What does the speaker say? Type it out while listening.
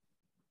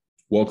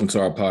Welcome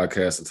to our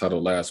podcast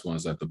entitled Last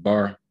Ones at the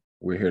Bar.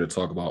 We're here to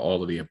talk about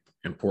all of the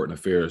important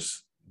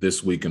affairs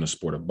this week in the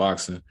sport of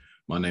boxing.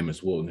 My name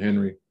is Wilton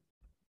Henry,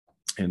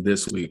 and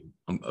this week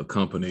I'm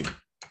accompanied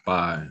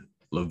by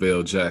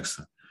Lavelle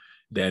Jackson.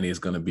 Danny is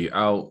going to be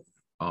out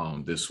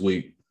this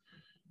week,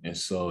 and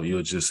so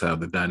you'll just have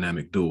the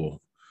dynamic duo.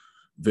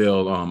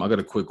 Vale, I got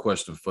a quick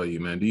question for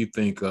you, man. Do you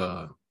think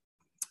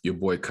your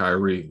boy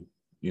Kyrie,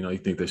 you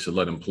think they should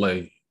let him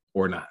play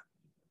or not?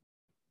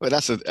 Well,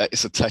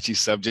 it's a touchy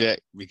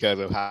subject because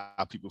of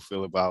how people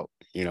feel about,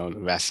 the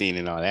vaccine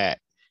and all that.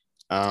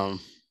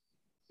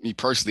 Me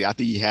personally, I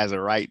think he has a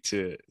right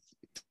to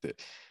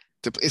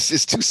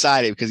it's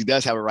two-sided because he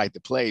does have a right to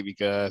play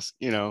because,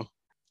 you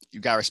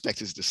got to respect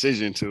his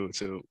decision to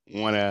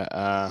want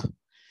to,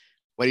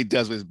 what he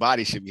does with his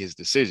body should be his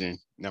decision,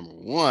 number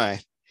one.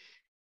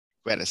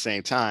 But at the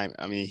same time,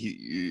 I mean,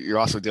 you're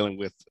also dealing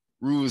with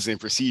rules and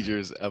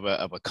procedures of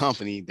a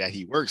company that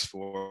he works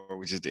for,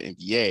 which is the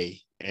NBA,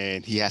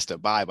 and he has to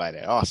abide by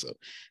that also.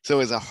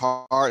 So it's a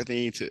hard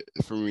thing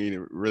for me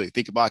to really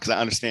think about because I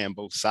understand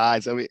both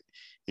sides of it.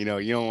 You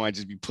don't want to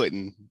just be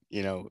putting,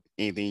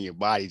 anything in your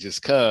body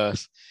just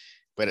cause.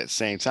 But at the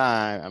same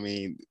time, I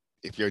mean,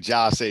 if your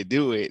job say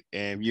do it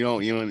and you don't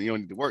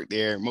need to work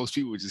there, most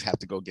people just have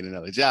to go get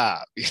another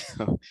job.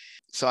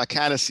 So I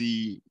kind of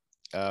see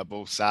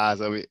both sides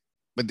of it.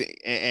 But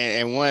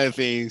and one of the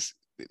things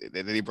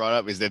that they brought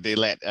up is that they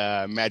let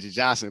Magic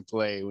Johnson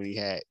play when he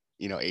had,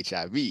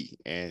 HIV.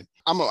 And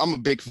I'm a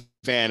big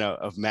fan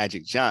of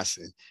Magic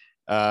Johnson.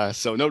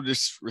 So no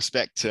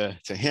disrespect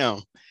to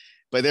him,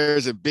 but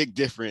there's a big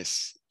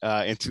difference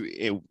it's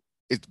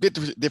a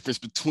big difference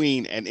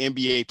between an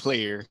NBA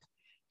player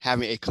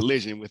having a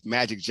collision with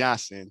Magic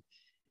Johnson,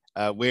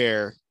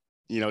 where,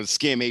 the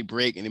skin may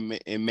break and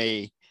it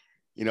may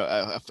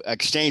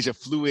exchange of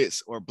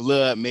fluids or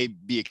blood may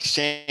be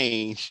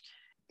exchanged.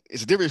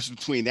 It's a difference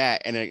between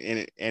that and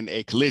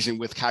a collision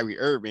with Kyrie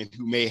Irving,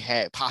 who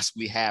may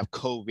possibly have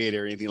COVID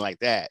or anything like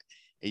that,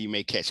 and you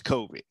may catch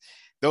COVID.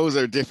 Those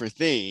are different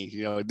things,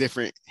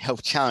 different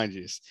health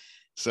challenges.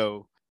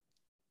 So,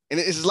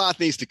 and it's a lot of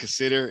things to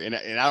consider, and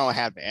I don't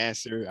have the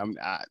answer.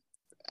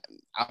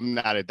 I'm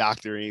not a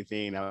doctor or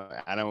anything.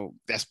 I don't.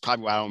 That's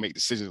probably why I don't make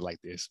decisions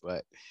like this.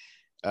 But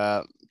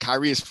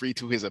Kyrie is free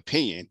to his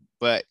opinion,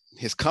 but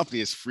his company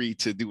is free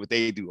to do what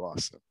they do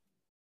also.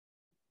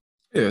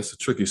 Yeah, it's a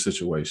tricky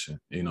situation,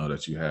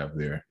 that you have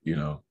there,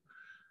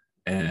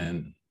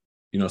 and,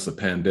 it's a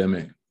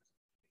pandemic.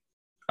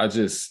 I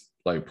just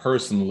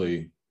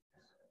personally,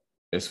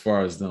 as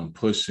far as them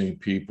pushing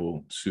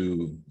people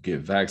to get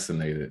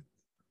vaccinated,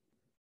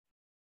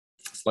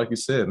 it's like you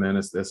said, man,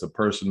 that's a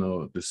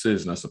personal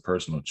decision. That's a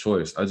personal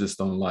choice. I just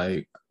don't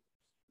like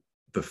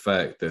the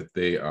fact that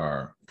they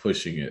are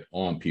pushing it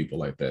on people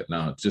like that.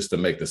 Now, just to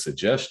make the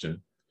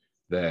suggestion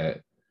that,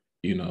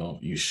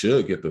 you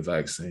should get the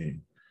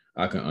vaccine,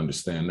 I can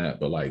understand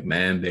that, but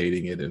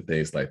mandating it and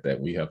things like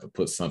that, we have to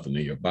put something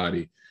in your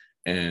body,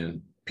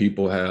 and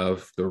people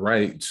have the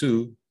right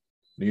to,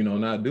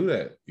 not do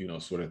that,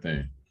 sort of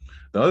thing.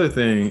 The other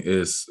thing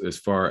is, as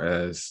far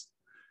as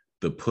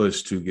the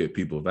push to get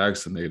people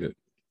vaccinated,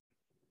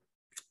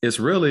 it's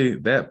really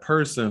that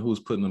person who's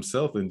putting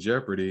themselves in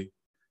jeopardy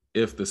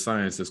if the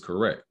science is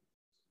correct,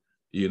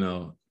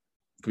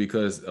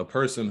 because a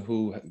person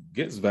who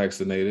gets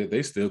vaccinated,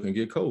 they still can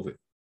get COVID.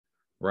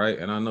 Right.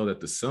 And I know that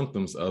the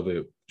symptoms of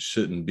it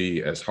shouldn't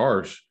be as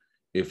harsh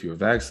if you're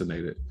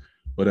vaccinated,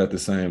 but at the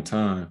same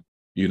time,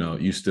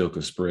 you still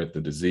can spread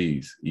the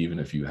disease, even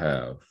if you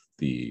have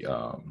the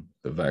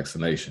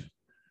vaccination.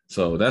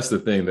 So that's the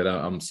thing that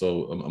I'm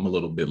a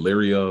little bit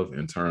leery of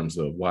in terms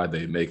of why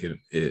they making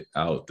it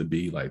out to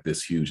be like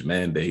this huge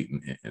mandate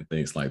and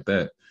things like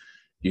that.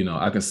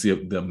 I can see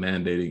them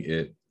mandating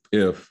it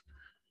if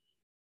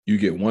you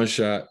get one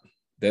shot,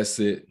 that's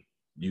it.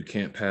 You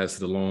can't pass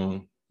it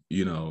along,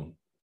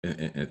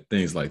 and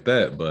things like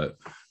that. But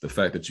the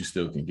fact that you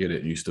still can get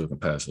it and you still can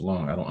pass it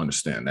along, I don't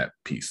understand that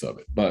piece of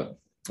it. But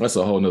that's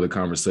a whole nother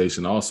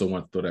conversation. I also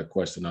want to throw that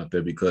question out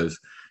there because,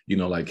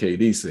 like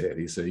KD said,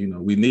 he said,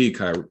 we need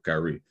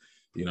Kyrie,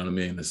 you know what I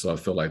mean? And so I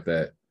feel like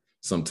that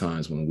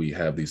sometimes when we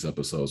have these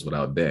episodes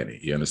without Danny,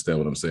 you understand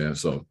what I'm saying?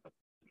 So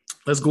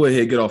let's go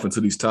ahead and get off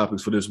into these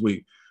topics for this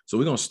week. So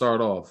we're going to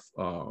start off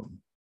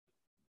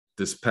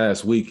this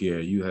past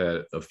weekend. You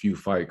had a few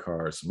fight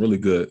cards, some really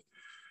good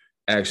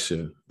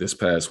action this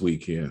past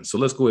weekend. So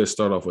let's go ahead and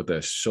start off with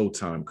that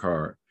Showtime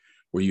card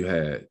where you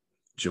had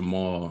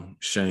Jamal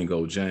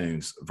Shango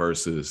James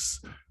versus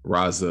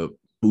Raza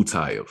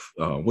Butayev.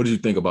 What did you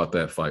think about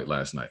that fight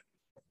last night?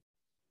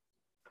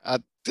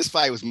 This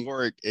fight was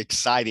more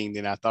exciting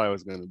than I thought it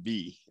was going to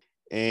be,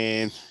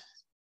 and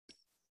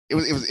it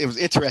was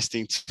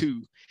interesting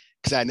too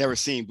because I'd never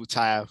seen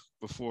Butayev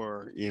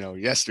before.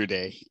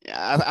 Yesterday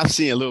I've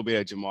seen a little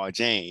bit of Jamal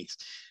James.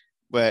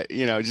 But,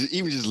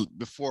 just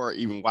before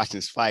even watching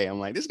this fight, I'm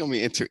like, this is going to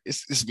be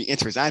this will be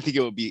interesting. I think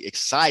it would be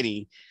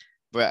exciting,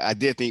 but I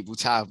did think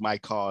Butayev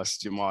might cause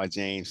Jamal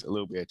James a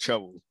little bit of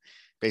trouble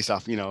based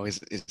off,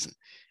 his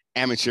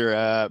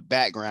amateur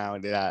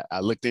background that I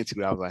looked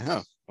into. I was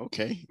like,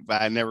 okay,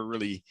 but I never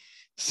really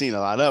seen a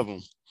lot of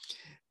him.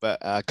 But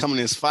coming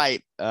to this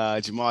fight,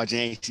 Jamal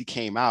James, he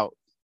came out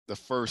the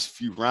first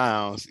few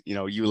rounds,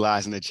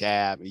 utilizing the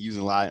jab and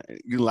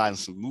utilizing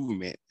some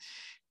movement.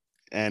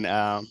 And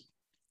and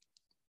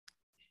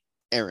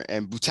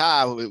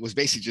Butaev was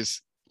basically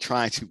just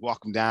trying to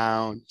walk him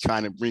down,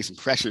 trying to bring some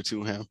pressure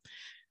to him.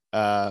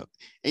 And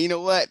you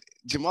know what?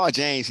 Jamal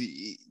James,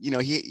 he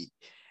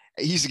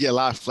used to get a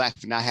lot of flack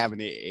for not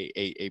having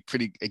a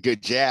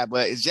good jab,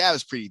 but his jab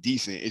is pretty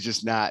decent. It's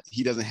just not,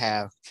 he doesn't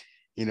have,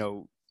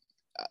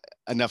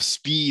 enough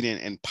speed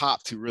and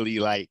pop to really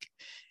like,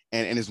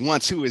 and his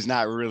 1-2 is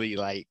not really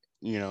like,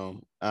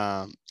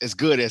 as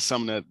good as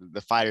some of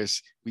the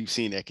fighters we've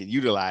seen that can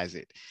utilize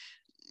it.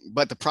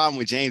 But the problem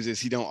with James is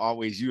he don't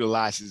always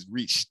utilize his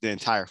reach the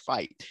entire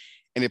fight.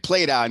 And it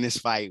played out in this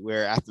fight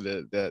where after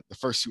the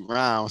first 2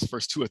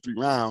 or 3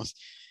 rounds,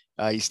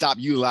 he stopped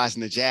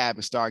utilizing the jab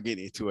and started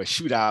getting into a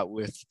shootout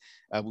with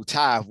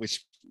Butaev,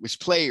 which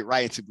played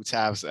right into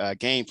Butaev's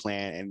game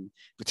plan. And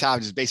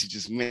Butaev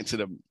just went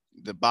to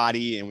the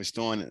body and was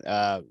throwing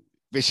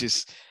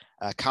vicious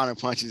counter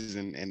punches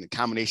and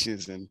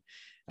combinations and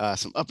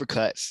some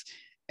uppercuts.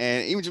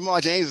 And even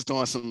Jamal James was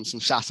throwing some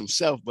shots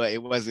himself, but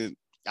it wasn't,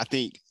 I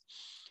think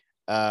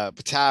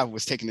Butaev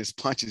was taking his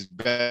punches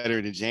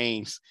better than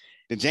James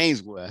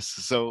was.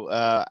 So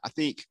I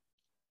think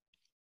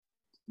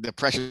the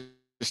pressure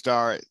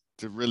started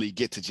to really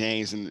get to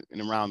James in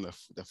around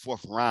the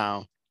 4th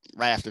round,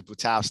 right after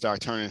Butaev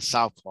started turning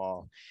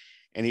southpaw.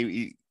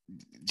 And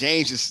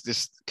James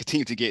just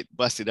continued to get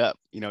busted up,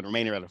 the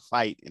remainder of the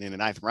fight. And in the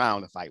 9th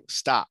round, the fight was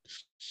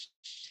stopped.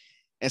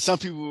 And some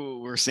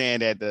people were saying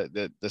that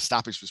the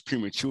stoppage was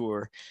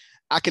premature.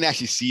 I can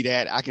actually see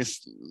that.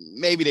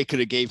 Maybe they could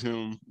have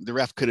the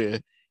ref could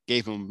have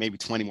gave him maybe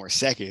 20 more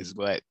seconds.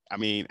 But I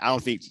mean, I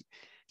don't think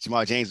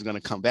Jamal James was going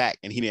to come back,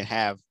 and he didn't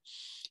have,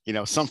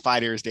 some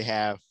fighters, they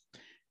have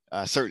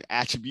certain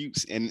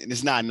attributes, and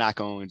it's not a knock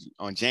on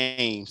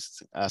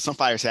James. Some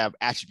fighters have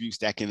attributes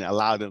that can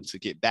allow them to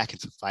get back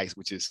into fights,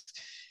 which is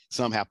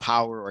some have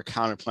power or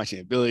counter punching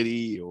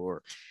ability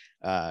or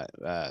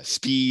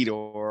speed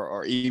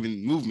or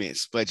even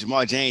movements. But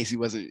Jamal James, he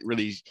wasn't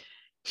really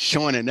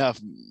showing enough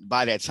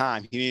by that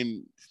time. He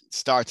didn't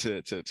start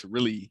to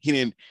really, he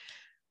didn't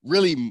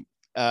really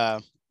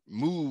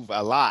move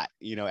a lot,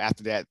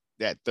 after that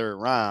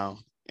 3rd round,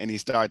 and he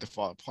started to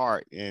fall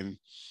apart. And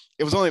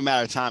it was only a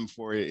matter of time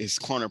before his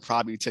corner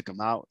probably took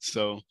him out.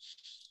 So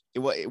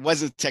it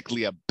wasn't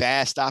technically a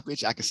bad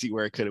stoppage. I can see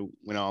where it could have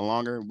went on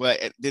longer.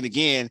 But then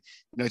again,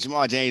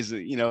 Jamal James,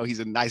 he's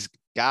a nice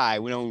guy.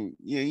 We don't,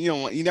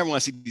 you never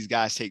want to see these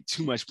guys take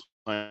too much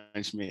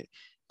punishment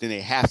than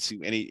they have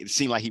to. And it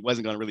seemed like he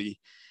wasn't going to really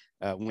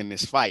win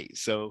this fight.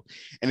 So,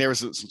 and there was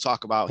some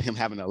talk about him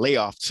having a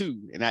layoff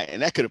too. And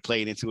that could have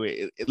played into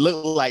it. It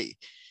looked like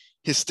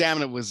his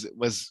stamina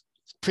was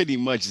pretty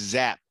much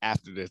zapped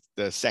after the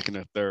 2nd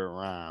or 3rd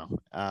round.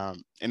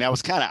 And that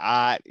was kind of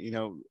odd,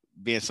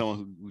 being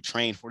someone who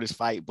trained for this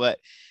fight. But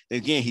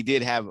again, he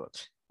did have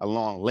a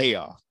long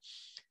layoff.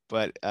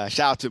 But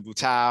shout out to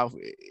Butaev.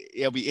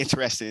 It'll be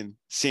interesting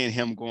seeing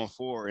him going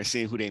forward and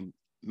seeing who they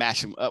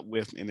match him up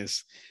with in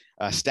this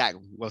stacked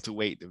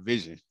welterweight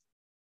division.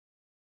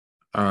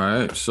 All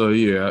right. So,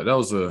 yeah, that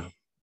was a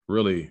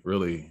really,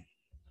 really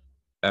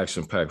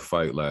action-packed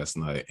fight last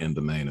night in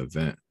the main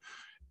event.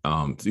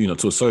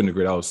 To a certain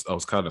degree, I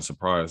was kind of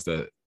surprised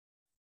that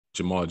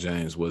Jamal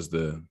James was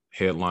the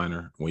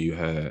headliner when you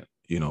had,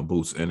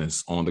 Boots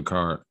Ennis on the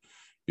card,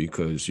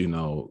 because,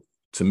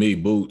 to me,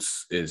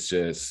 Boots is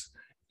just,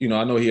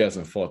 I know he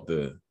hasn't fought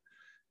the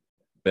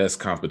best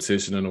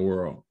competition in the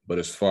world, but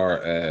as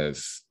far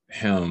as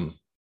him,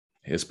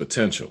 his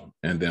potential,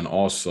 and then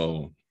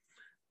also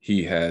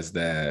he has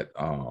that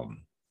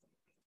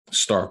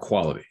star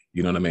quality,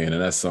 you know what I mean?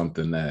 And that's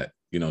something that,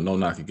 no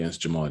knock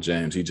against Jamal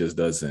James. He just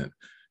doesn't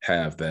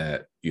have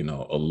that,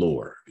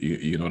 allure,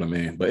 you know what I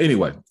mean? But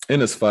anyway, in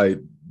this fight,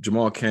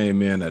 Jamal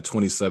came in at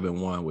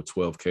 27-1 with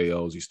 12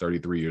 KOs. He's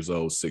 33 years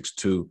old,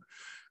 6'2",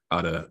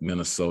 out of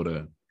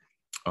Minnesota,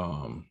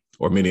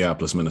 or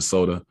Minneapolis,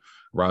 Minnesota.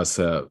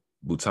 Ravsat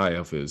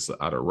Butaev is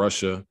out of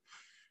Russia.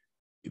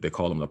 They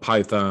call him the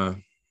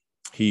Python.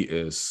 He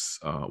was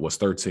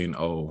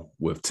 13-0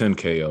 with 10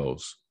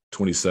 KOs,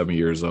 27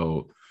 years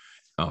old,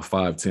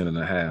 5'10" and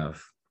a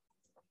half.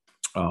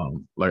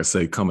 Like I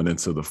say, coming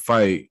into the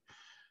fight,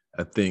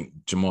 I think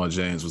Jamal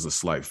James was a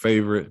slight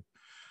favorite.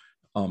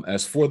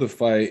 As for the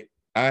fight,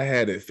 I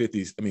had it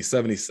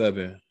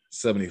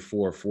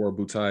 77-74 for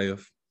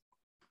Butaev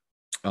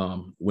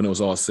when it was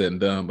all said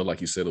and done. But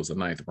like you said, it was a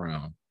 9th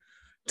round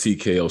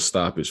TKO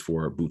stoppage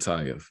for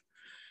Butaev.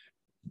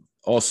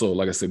 Also,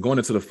 like I said, going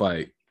into the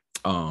fight,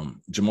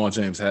 Jamal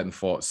James hadn't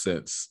fought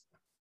since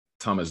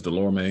Thomas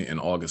Delorme in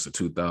August of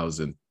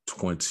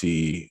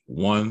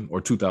 2021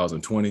 or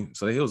 2020.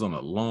 So he was on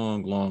a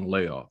long, long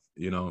layoff,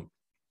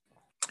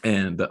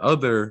 And the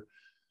other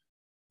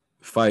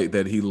fight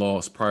that he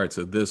lost prior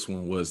to this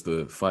one was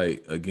the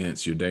fight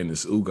against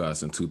Yordenis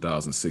Ugas in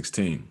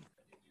 2016.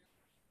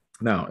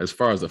 Now, as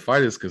far as the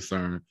fight is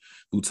concerned,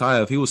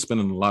 Butayev, he was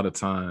spending a lot of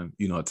time,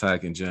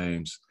 attacking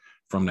James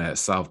from that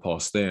southpaw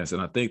stance.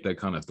 And I think that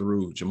kind of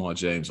threw Jamal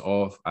James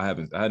off. I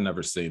had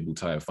never seen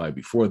Butayev fight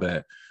before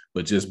that,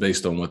 but just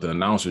based on what the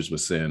announcers were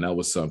saying, that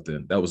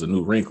was a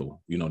new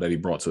wrinkle, that he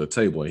brought to the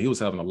table. And he was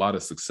having a lot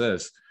of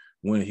success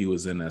when he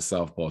was in that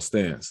southpaw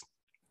stance.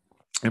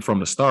 And from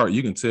the start,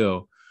 you can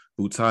tell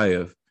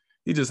Butayev,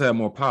 he just had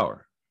more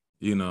power.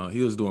 He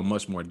was doing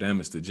much more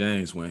damage to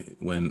James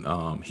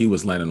when he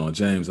was landing on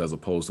James as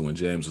opposed to when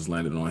James was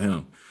landing on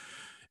him.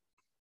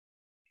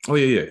 Oh,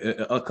 yeah.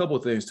 A couple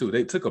of things, too.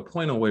 They took a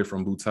point away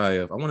from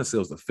Butayev. I want to say it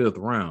was the 5th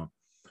round.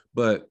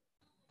 But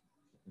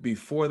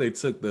before they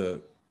took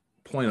the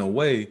point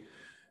away,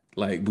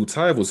 like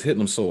Butayev was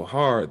hitting him so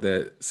hard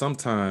that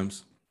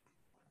sometimes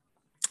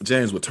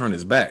James would turn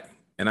his back.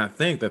 And I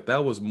think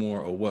that was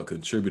more of what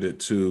contributed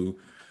to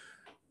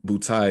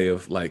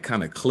Butayev, like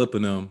kind of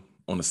clipping him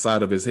on the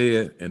side of his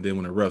head. And then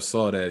when the ref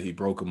saw that, he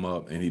broke him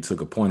up and he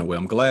took a point away.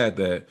 I'm glad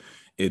that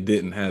it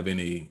didn't have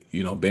any,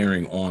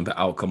 bearing on the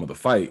outcome of the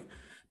fight,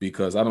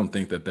 because I don't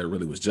think that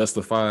really was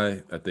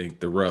justified. I think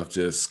the ref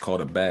just caught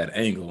a bad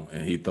angle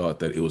and he thought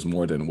that it was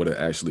more than what it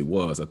actually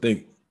was. I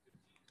think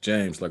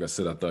James, like I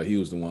said, I thought he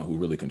was the one who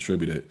really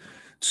contributed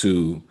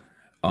to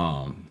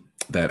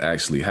that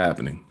actually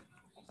happening.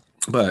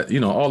 But,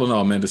 all in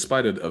all, man,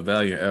 despite a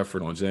valiant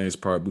effort on James'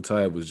 part,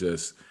 Butayev was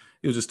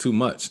just too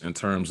much in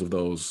terms of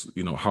those,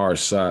 hard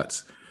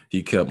shots.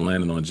 He kept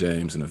landing on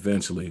James, and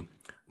eventually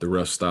the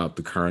ref stopped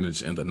the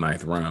carnage in the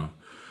 9th round.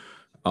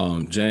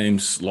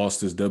 James lost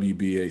his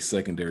WBA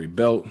secondary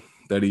belt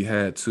that he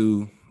had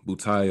to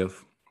Butayev.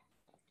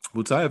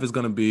 Butayev is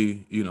going to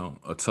be,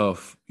 a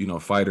tough,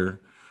 fighter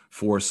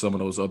for some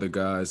of those other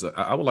guys.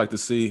 I would like to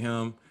see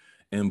him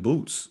and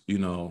Boots,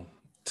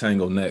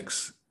 tangle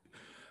next.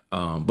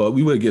 But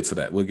we will get to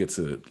that. We'll get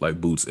to like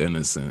Boots,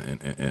 Ennis,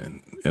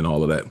 and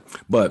all of that.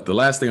 But the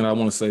last thing I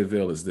want to say,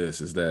 Vil, is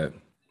that,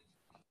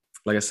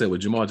 like I said,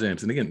 with Jamal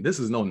James, and again, this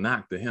is no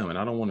knock to him, and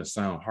I don't want to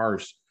sound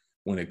harsh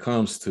when it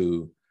comes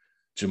to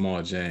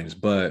Jamal James,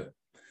 but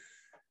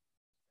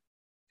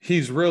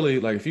he's really,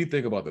 like, if you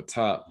think about the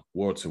top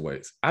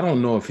welterweights, I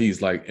don't know if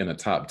he's like in a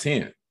top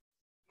 10,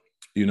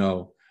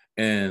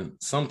 and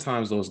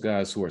sometimes those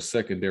guys who are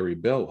secondary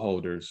belt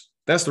holders,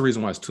 that's the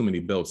reason why it's too many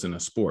belts in the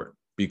sport,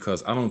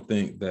 because I don't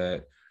think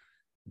that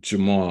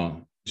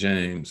Jamal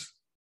James,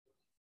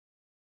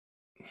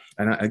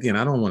 and again,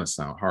 I don't want to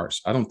sound harsh,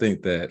 I don't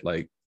think that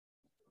like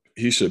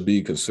he should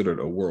be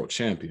considered a world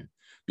champion,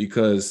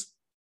 because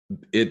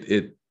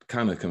it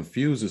kind of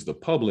confuses the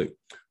public.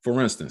 For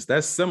instance,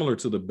 that's similar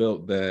to the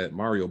belt that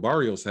Mario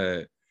Barrios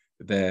had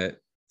that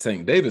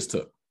Tank Davis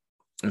took.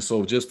 And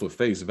so just for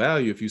face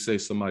value, if you say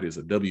somebody is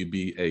a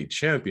WBA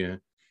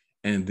champion,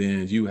 and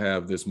then you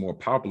have this more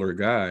popular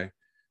guy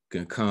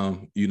can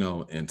come,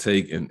 and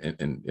take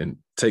and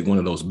take one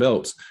of those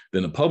belts,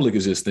 then the public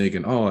is just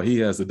thinking, oh, he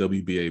has the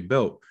WBA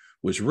belt,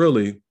 which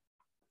really,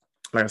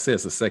 like I said,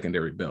 it's a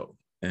secondary belt.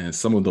 And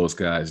some of those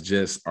guys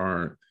just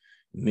aren't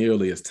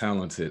nearly as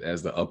talented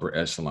as the upper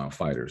echelon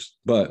fighters.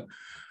 But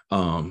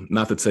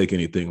not to take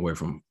anything away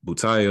from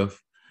Butayev,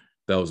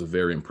 that was a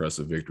very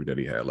impressive victory that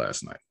he had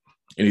last night.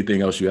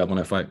 Anything else you have on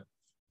that fight?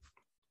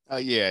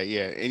 Yeah.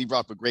 And he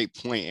brought up a great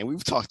point. And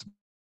we've talked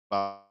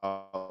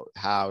about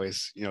how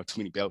it's, too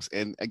many belts.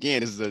 And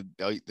again, this is the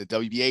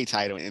WBA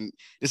title. And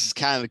this is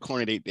kind of the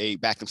corner they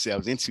back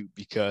themselves into,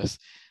 because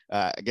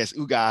I guess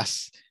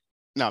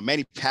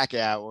Manny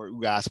Pacquiao or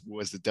Ugas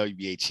was the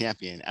WBA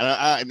champion.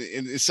 And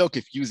it's so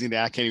confusing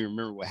that I can't even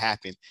remember what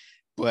happened.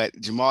 But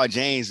Jamal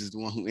James is the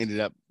one who ended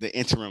up the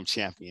interim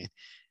champion.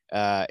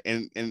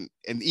 And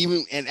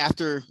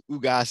after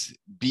Ugas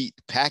beat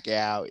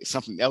Pacquiao,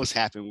 something else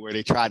happened where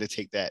they tried to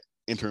take that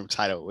interim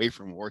title away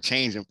from him, or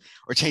change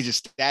his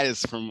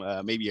status from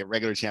maybe a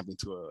regular champion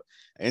to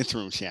an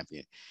interim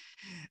champion.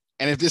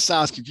 And if this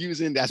sounds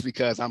confusing, that's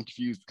because I'm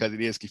confused, because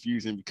it is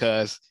confusing,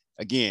 because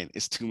again,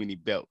 it's too many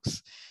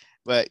belts.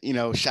 But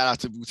shout out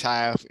to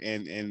Butayev,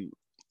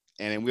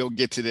 and we'll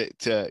get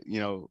to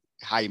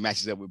how he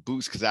matches up with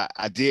Boots, because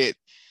I did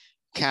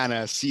kind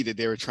of see that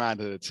they were trying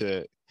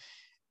to.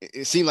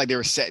 It seemed like they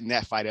were setting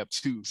that fight up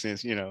too,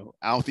 since I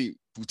don't think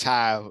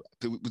Butayev,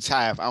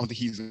 I don't think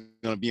he's going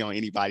to be on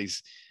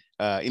anybody's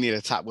any of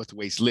the top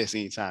welterweights list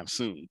anytime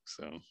soon.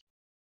 So,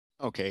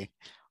 okay.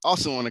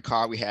 Also on the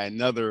card, we had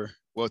another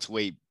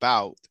welterweight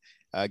bout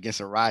against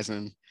a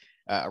rising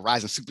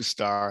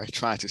superstar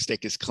trying to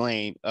stake his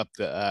claim up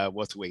the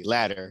welterweight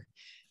ladder.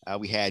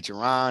 We had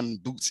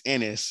Jaron Boots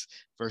Ennis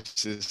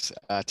versus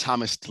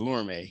Thomas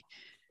Dulorme.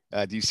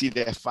 Do you see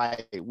that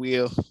fight,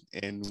 Will?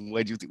 And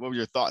what were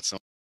your thoughts on?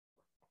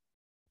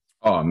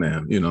 Oh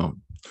man,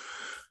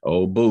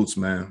 old Boots,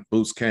 man.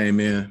 Boots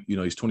came in.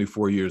 He's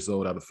 24 years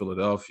old, out of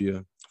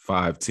Philadelphia,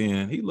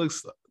 5'10". He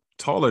looks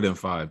taller than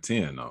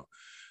 5'10", though.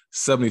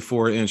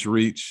 74-inch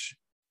reach.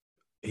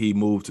 He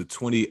moved to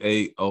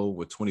 28-0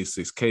 with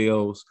 26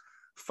 KOs,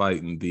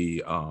 fighting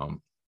the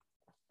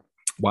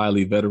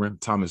wily veteran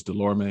Thomas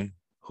Dulorme.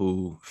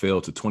 who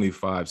fell to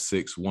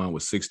 25-6-1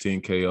 with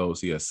 16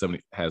 KOs. He has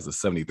a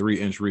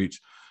 73-inch reach,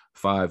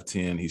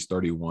 5'10". He's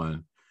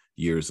 31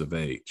 years of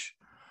age.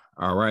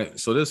 All right.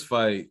 So this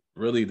fight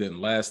really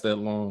didn't last that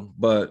long,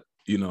 but,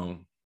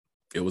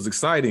 it was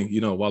exciting,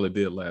 while it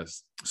did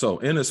last. So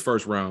in his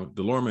first round,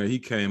 Dulorme, he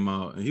came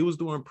out and he was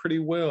doing pretty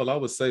well, I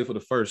would say, for the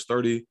first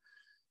 30,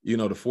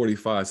 to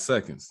 45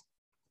 seconds.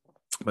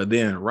 But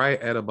then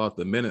right at about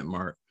the minute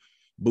mark,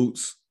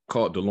 Boots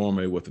caught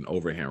Dulorme with an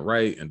overhand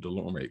right, and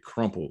Dulorme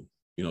crumpled,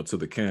 to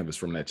the canvas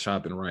from that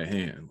chopping right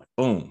hand, like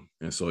boom.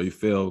 And so he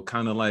fell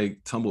kind of like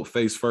tumbled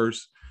face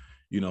first,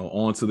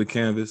 onto the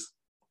canvas.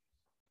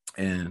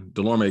 And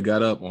Dulorme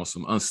got up on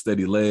some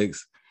unsteady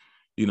legs,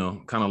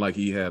 kind of like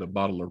he had a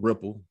bottle of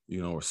Ripple,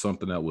 or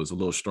something that was a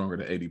little stronger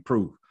than 80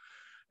 proof.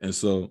 And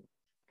so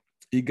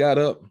he got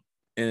up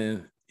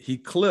and he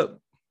clipped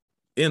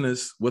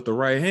Ennis with the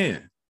right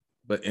hand,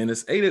 but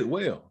Ennis ate it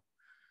well.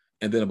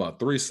 And then about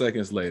 3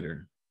 seconds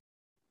later,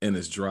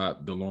 Ennis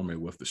dropped Dulorme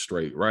with the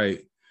straight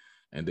right.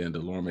 And then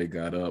Dulorme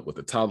got up with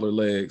the toddler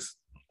legs,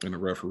 and the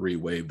referee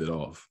waved it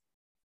off.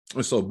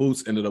 And so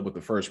Boots ended up with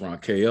the first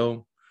round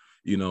KO,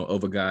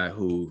 of a guy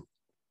who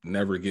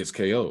never gets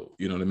KO.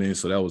 You know what I mean?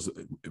 So that was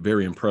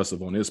very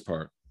impressive on his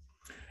part.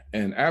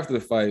 And after the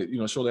fight,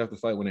 shortly after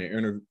the fight, when they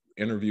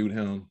interviewed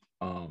him,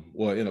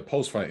 in a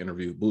post-fight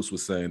interview, Boots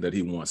was saying that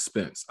he wants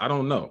Spence. I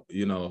don't know,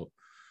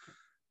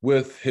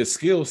 with his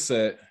skill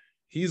set,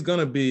 he's going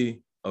to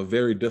be a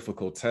very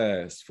difficult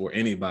task for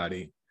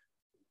anybody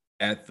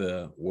at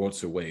the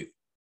welterweight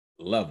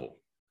level.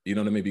 You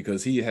know what I mean?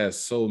 Because he has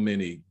so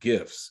many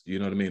gifts,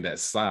 that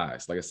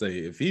size. Like I say,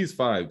 if he's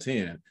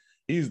 5'10",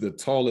 he's the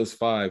tallest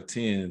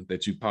 5'10"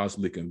 that you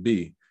possibly can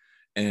be,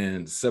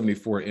 and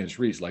 74-inch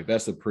reach. Like,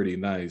 that's a pretty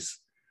nice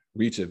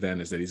reach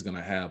advantage that he's going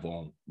to have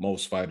on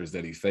most fighters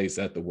that he faced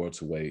at the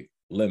welterweight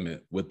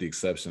limit, with the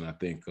exception, I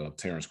think, of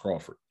Terrence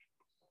Crawford.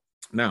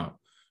 Now,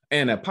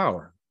 and that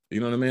power, you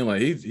know what I mean?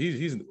 Like,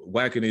 he's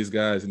whacking these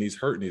guys and he's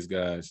hurting these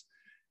guys.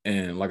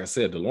 And like I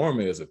said,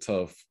 Dulorme is a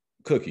tough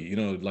cookie,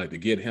 like to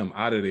get him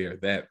out of there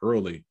that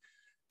early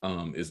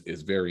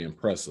is very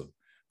impressive.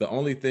 The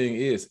only thing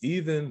is,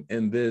 even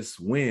in this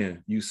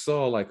win, you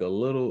saw like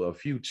a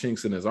few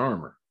chinks in his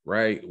armor,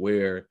 right?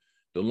 Where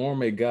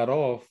Dulorme got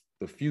off,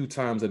 the few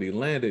times that he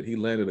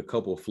landed a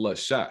couple of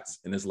flush shots.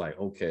 And it's like,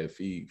 okay, if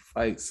he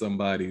fights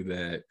somebody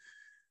that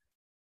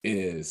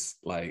is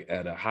like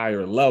at a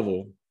higher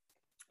level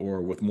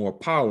or with more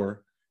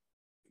power,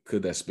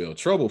 could that spell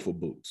trouble for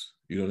Boots?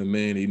 You know what I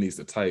mean? He needs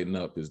to tighten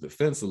up his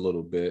defense a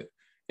little bit.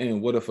 And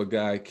what if a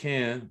guy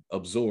can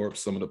absorb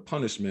some of the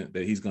punishment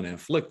that he's going to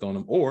inflict on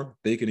him, or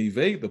they can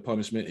evade the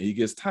punishment and he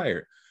gets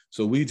tired?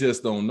 So we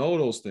just don't know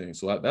those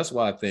things. So that's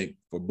why I think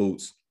for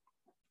Boots,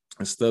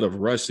 instead of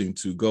rushing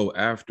to go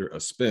after a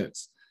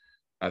Spence,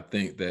 I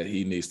think that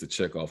he needs to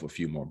check off a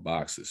few more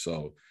boxes.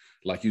 So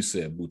like you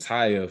said,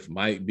 Butayev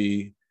might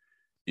be,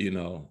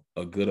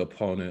 a good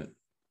opponent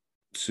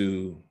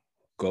to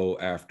go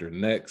after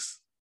next.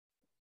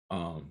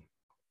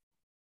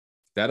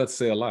 That'll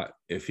say a lot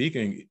if he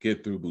can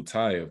get through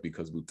Butayev,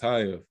 because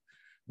Butayev,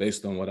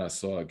 based on what I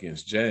saw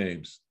against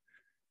James,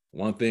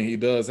 one thing he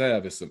does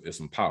have is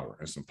some power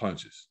and some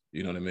punches.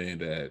 You know what I mean?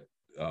 That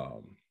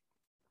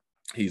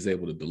he's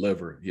able to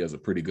deliver. He has a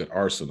pretty good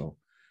arsenal,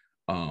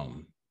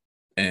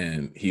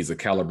 and he's a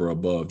caliber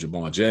above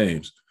Javon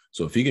James.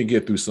 So if he can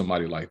get through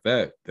somebody like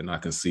that, then I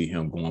can see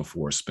him going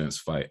for a Spence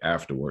fight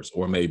afterwards,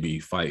 or maybe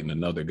fighting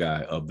another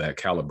guy of that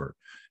caliber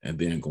and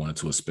then going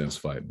into a Spence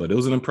fight. But it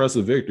was an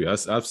impressive victory.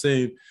 I've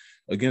seen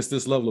against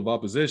this level of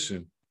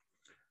opposition,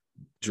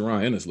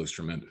 Jaron Ennis looks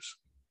tremendous.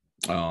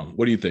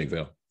 What do you think,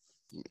 Val?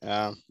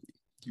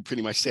 You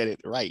pretty much said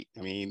it right.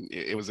 I mean,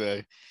 it was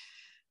a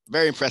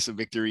very impressive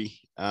victory,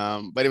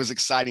 but it was an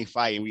exciting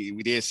fight, and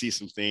we did see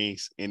some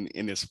things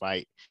in this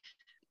fight.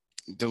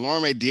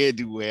 Dulorme did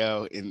do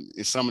well in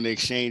some of the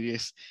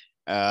exchanges.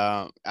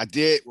 I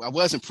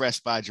was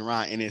impressed by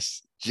Jaron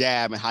Ennis'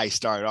 jab and how he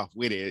started off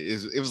with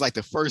it. It was like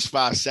the first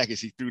 5 seconds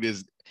he threw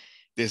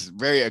this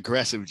very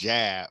aggressive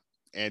jab,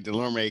 and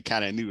Dulorme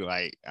kind of knew,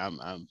 like,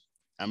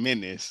 I'm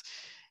in this.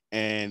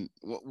 And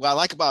what I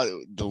like about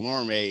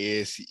Dulorme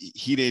is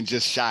he didn't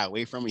just shy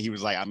away from it. He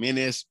was like, I'm in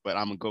this, but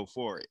I'm gonna go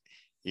for it.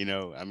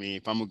 I mean,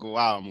 if I'm gonna go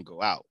out, I'm gonna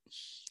go out.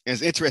 And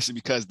it's interesting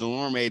because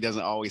Dulorme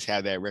doesn't always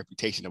have that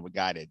reputation of a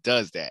guy that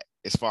does that.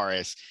 As far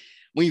as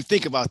when you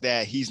think about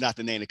that, he's not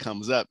the name that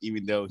comes up,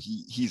 even though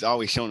he's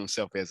always shown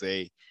himself as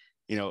a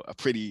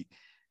pretty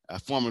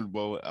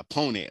formidable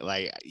opponent.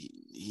 Like,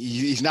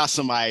 he's not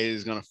somebody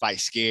who's gonna fight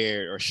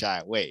scared or shy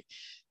away.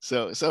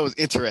 So it was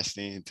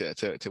interesting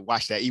to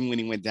watch that. Even when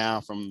he went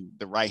down from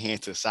the right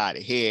hand to the side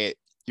of the head,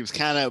 he was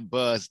kind of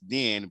buzzed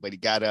then, but he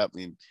got up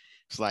and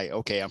it's like,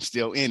 okay, I'm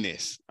still in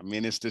this. I'm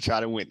in this to try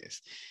to win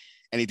this.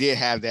 And he did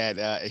have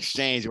that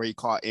exchange where he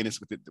caught Ennis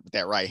with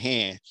that right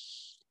hand.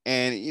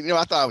 And,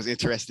 I thought it was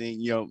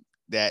interesting,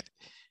 that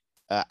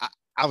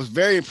I was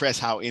very impressed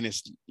how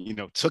Ennis,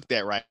 took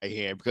that right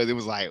hand, because it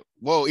was like,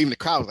 whoa, even the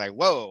crowd was like,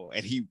 whoa.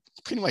 And he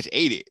pretty much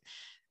ate it.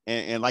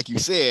 And like you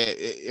said,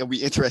 it'll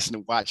be interesting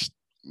to watch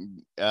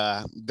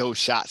those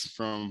shots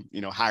from,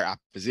 higher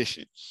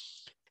opposition.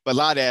 But a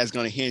lot of that is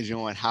going to hinge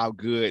on how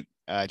good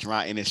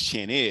Jaron Ennis'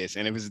 chin is.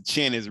 And if his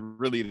chin is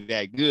really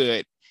that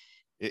good,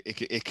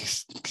 it can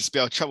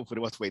spell trouble for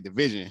the welterweight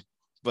division.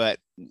 But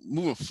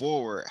moving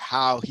forward,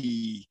 how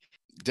he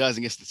does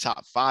against the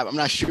top five, I'm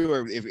not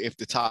sure if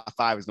the top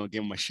five is going to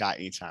give him a shot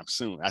anytime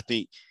soon. I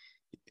think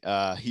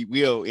he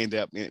will end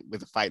up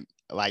with a fight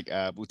like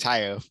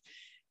Butayev,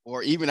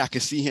 or even I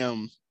could see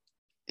him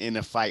in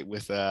a fight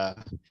with the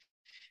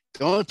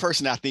only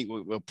person I think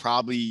will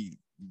probably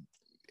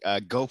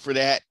go for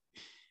that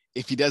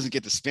if he doesn't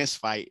get the Spence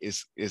fight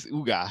is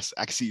Ugas.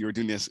 I can see you're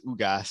doing this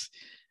Ugas,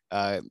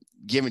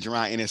 giving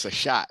Jaron Ennis a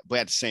shot, but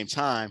at the same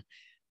time,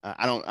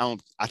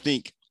 I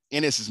think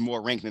Ennis is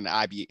more ranked in the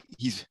IBF.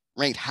 He's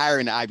ranked higher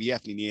in the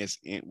IBF than he is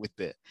with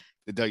the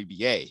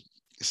WBA.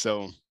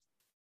 So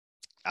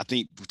I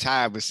think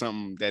Butayev is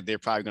something that they're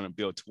probably going to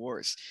build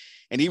towards.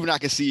 And even I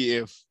can see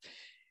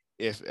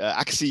if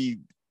I can see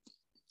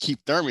Keith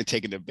Thurman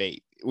taking the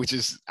bait, which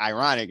is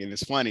ironic and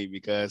it's funny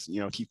because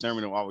Keith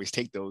Thurman will always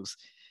take those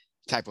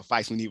type of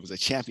fights when he was a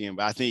champion.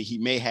 But I think he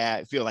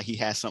may feel like he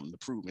has something to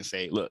prove and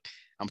say, "Look,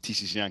 I'm gonna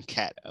teach this young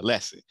cat a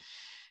lesson."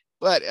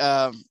 But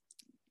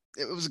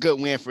it was a good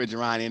win for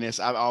Jaron Ennis.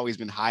 I've always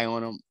been high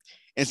on him.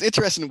 And it's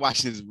interesting to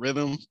watch his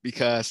rhythm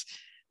because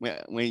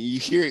when you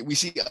hear it, we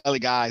see other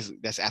guys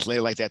that's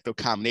athletic like that throw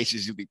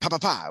combinations, you'll be pa pa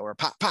pa or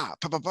pa pa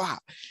pa pa pa.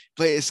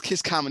 But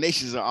his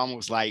combinations are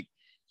almost like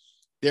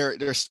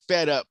they're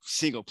sped up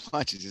single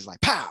punches. It's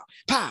like pow,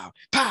 pow,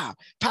 pow,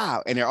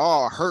 pow, and they're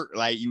all hurt.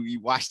 Like you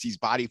watch these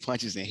body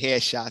punches and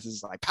head shots.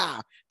 It's like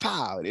pow,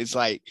 pow. It's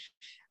like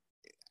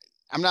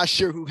I'm not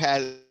sure who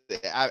has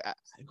a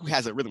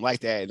rhythm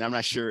like that, and I'm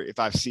not sure if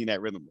I've seen that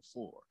rhythm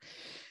before.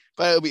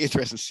 But it'll be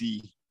interesting to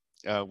see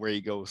where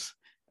he goes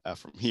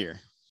from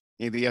here.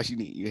 Anything else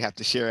you have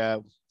to share,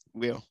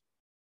 Will?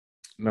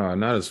 No,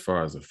 not as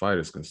far as the fight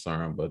is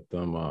concerned, but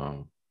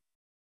them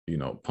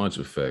punch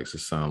effects. It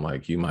sounds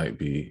like you might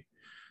be,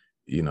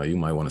 you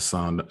might want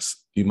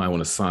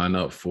to sign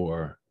up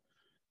for,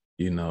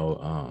 doing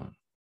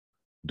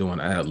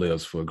ad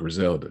libs for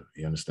Griselda.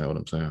 You understand what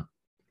I'm saying?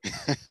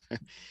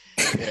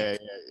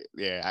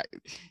 Yeah.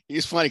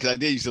 It's funny because I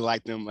did used to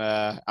like them.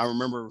 I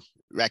remember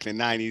back in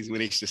the 90s when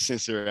they used to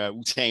censor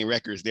Wu-Tang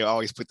records, they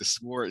always put the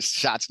sports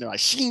shots and they're like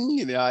shing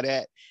and all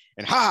that.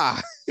 And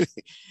ha!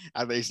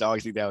 I used to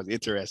always think that was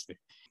interesting.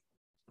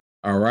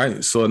 All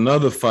right. So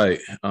another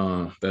fight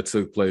that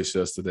took place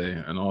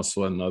yesterday and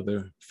also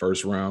another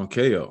first round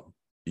KO.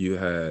 You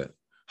had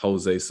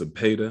Jose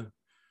Zepeda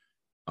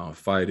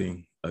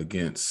fighting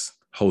against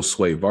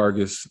Josue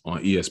Vargas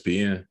on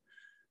ESPN.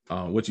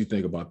 What do you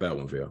think about that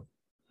one, Phil?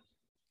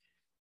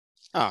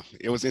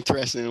 It was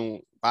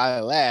interesting while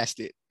it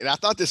lasted. And I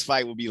thought this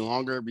fight would be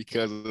longer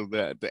because of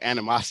the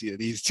animosity that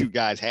these two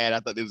guys had. I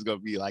thought it was going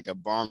to be like a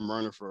barn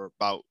burner for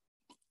about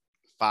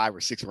 5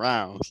 or 6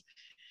 rounds.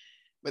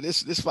 But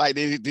this fight,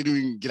 they didn't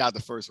even get out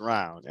the first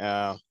round.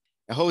 And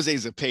Jose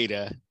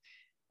Zepeda,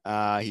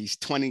 he's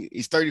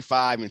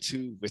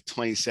 35-2 with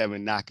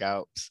 27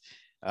 knockouts.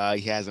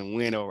 He has a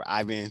win over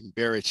Ivan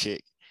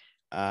Baratyk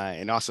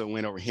and also a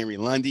win over Henry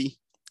Lundy.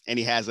 And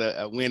he has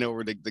a win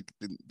over the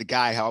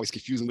guy I always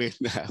confuse him with,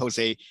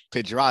 Jose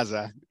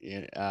Pedraza.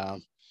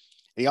 And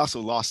he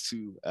also lost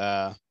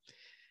to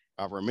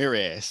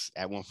Ramirez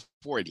at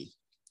 140.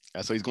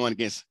 So he's going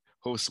against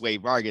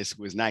Josue Vargas,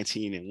 who was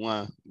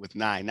 19-1 with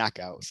 9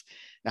 knockouts.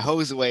 Now,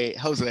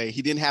 Jose,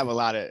 he didn't have a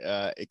lot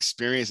of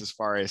experience as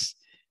far as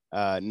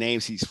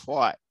names he's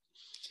fought,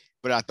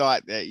 but I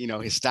thought that,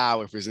 his style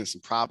would present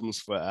some problems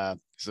for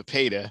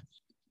Zepeda.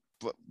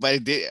 But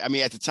it did. I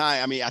mean, at the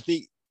time, I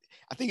think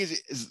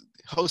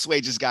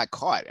Josue just got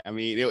caught. I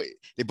mean,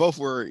 they both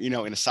were, in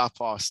a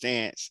southpaw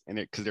stance, and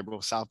because they're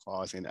both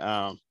southpaws, and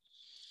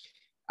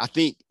I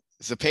think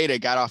Zepeda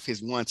got off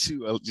his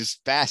 1-2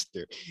 just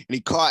faster, and he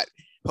caught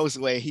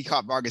Josue. He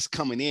caught Vargas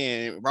coming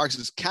in. Vargas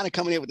was kind of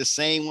coming in with the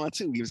same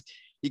 1-2.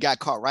 He got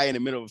caught right in the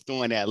middle of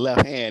throwing that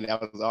left hand.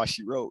 That was all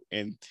she wrote,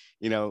 and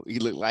he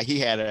looked like he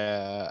had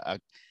a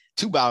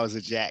 2 bottles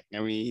of Jack.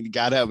 I mean, he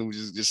got up and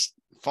was just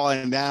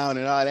falling down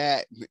and all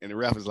that, and the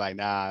ref was like,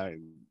 "Nah,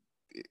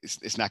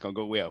 it's not gonna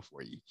go well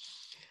for you."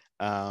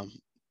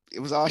 It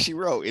was all she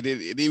wrote. It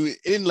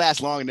didn't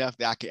last long enough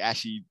that I could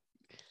actually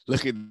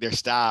look at their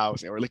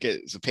styles or look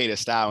at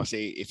Zepeda's style and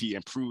say if he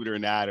improved or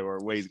not or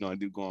what he's going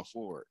to do going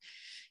forward.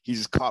 He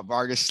just caught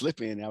Vargas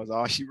slipping. That was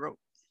all she wrote.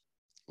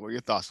 What are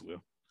your thoughts,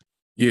 Will?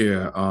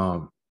 Yeah,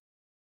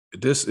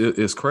 this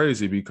is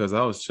crazy because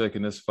I was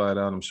checking this fight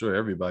out. I'm sure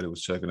everybody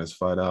was checking this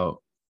fight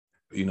out,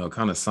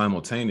 kind of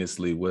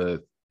simultaneously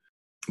with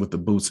the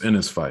Boots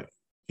Ennis fight.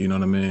 You know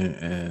what I mean?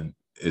 And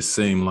it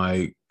seemed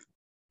like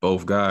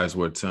both guys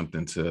were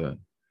attempting to,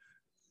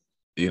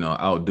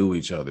 outdo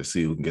each other,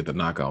 see who can get the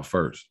knockout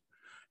first.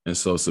 And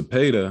so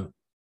Zepeda,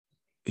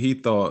 he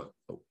thought,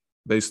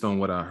 based on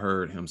what I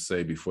heard him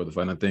say before the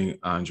fight, and I think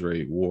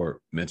Andre Ward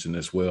mentioned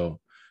this well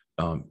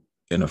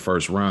in the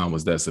first round,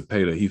 was that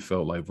Zepeda, he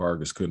felt like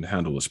Vargas couldn't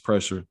handle his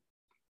pressure.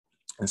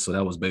 And so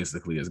that was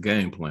basically his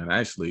game plan.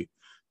 Actually,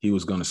 he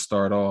was going to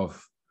start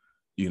off,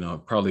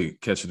 probably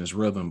catching his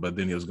rhythm, but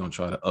then he was going to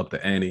try to up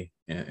the ante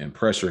and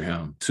pressure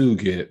him to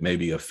get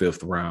maybe a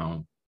fifth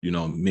round,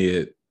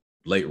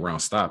 late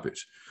round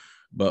stoppage.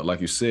 But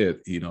like you said,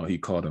 he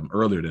caught him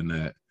earlier than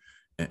that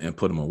and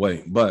put him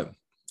away. But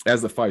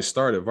as the fight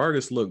started,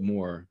 Vargas looked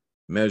more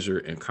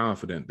measured and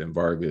confident than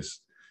Vargas.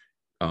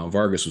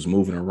 Vargas was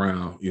moving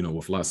around,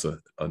 with lots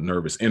of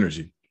nervous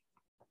energy.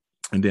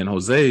 And then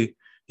Jose,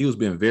 he was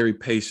being very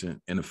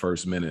patient in the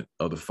first minute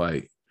of the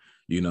fight.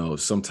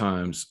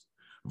 Sometimes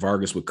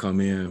Vargas would come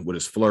in with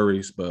his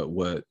flurries, but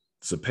what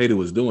Zepeda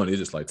was doing, he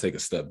just like take a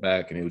step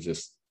back and he was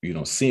just,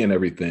 seeing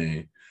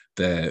everything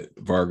that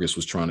Vargas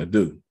was trying to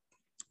do.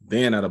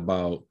 Then at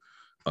about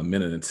a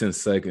minute and 10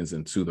 seconds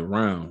into the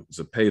round,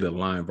 Zepeda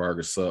lined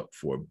Vargas up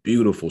for a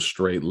beautiful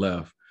straight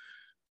left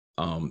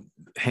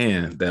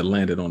hand that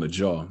landed on the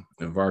jaw,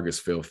 and Vargas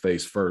fell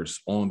face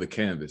first on the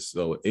canvas.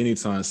 So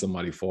anytime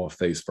somebody fall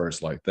face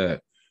first like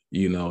that,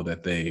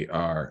 that they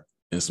are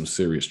in some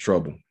serious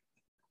trouble.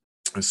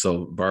 And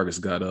so Vargas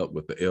got up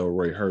with the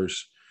Elroy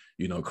Hirsch,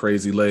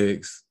 crazy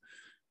legs,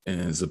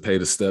 and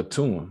Zepeda stepped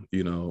to him,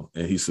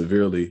 and he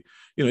severely,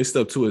 he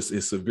stepped to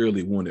his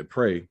severely wounded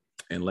prey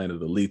and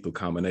landed a lethal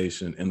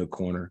combination in the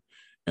corner,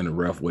 and the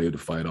ref waved the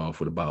fight off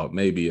with about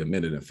maybe a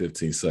minute and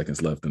 15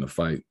 seconds left in the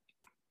fight.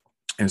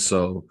 And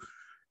so,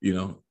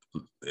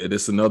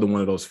 it's another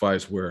one of those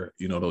fights where,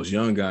 those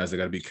young guys, they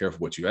got to be careful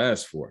what you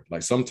ask for.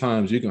 Like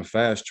sometimes you can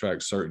fast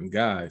track certain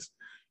guys,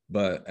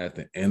 but at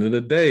the end of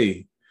the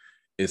day,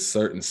 it's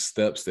certain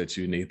steps that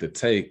you need to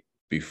take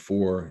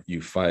before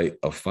you fight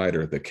a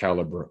fighter the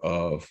caliber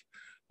of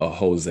a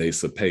Jose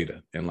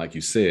Zepeda. And like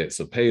you said,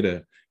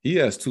 Zepeda, he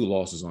has 2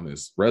 losses on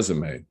his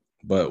resume,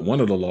 but one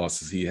of the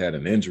losses he had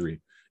an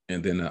injury.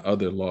 And then the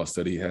other loss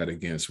that he had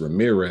against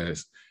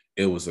Ramirez,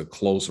 it was a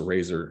close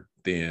razor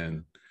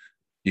thin,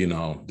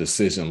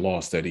 decision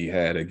loss that he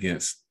had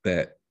against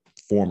that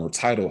former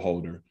title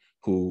holder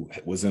who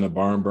was in a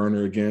barn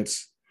burner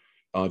against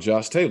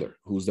Josh Taylor,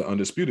 who's the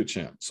undisputed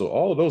champ. So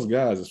all of those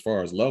guys, as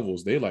far as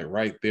levels, they like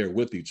right there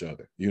with each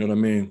other. You know what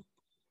I mean?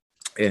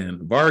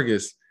 And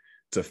Vargas,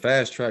 to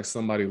fast track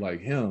somebody like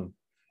him,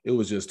 it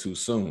was just too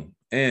soon.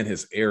 And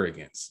his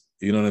arrogance,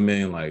 you know what I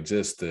mean? Like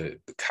just the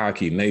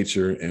cocky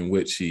nature in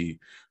which he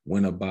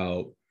went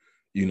about,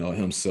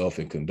 himself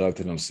and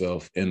conducted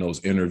himself in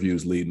those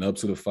interviews leading up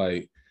to the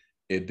fight.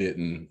 It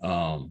didn't,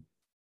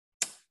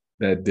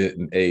 that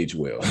didn't age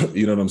well.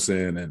 You know what I'm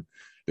saying? And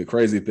the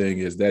crazy thing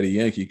is Daddy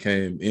Yankee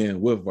came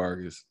in with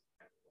Vargas,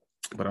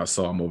 but I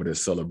saw him over there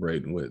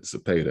celebrating with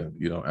Zepeda,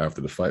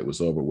 after the fight was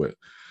over with.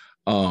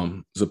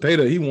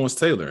 Zepeda, he wants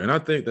Taylor, and I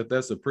think that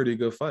that's a pretty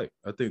good fight.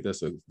 I think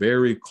that's a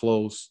very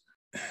close,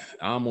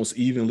 almost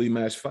evenly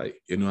matched fight.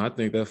 I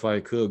think that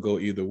fight could go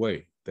either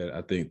way. That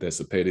I think that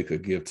Zepeda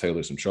could give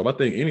Taylor some trouble. I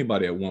think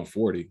anybody at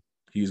 140,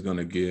 he's going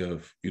to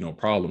give,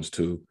 problems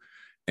to,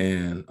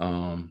 and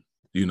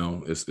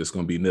it's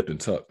going to be nip and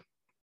tuck.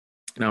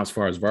 Now, as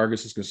far as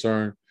Vargas is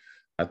concerned,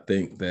 I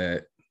think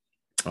that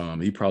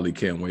he probably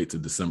can't wait till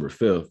December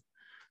 5th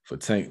for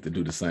Tank to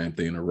do the same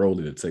thing to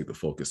Rolly to take the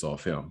focus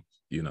off him,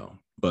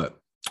 But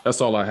that's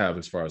all I have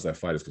as far as that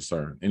fight is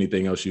concerned.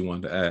 Anything else you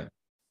wanted to add,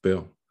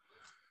 Bill?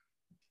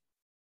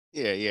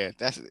 Yeah.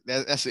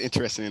 That's an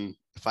interesting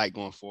fight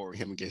going forward,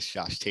 him against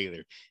Josh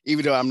Taylor.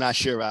 Even though I'm not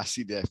sure I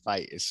see that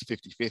fight as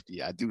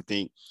 50-50, I do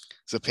think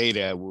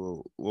Zepeda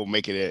will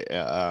make it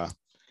a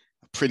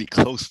pretty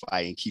close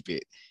fight and keep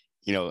it,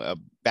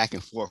 back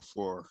and forth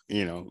for,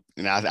 and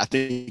I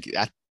think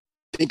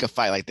a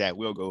fight like that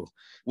will go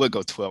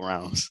 12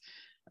 rounds.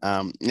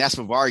 And that's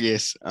for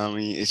Vargas. I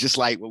mean, it's just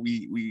like what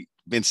we've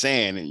been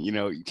saying, and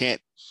you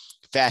can't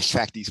fast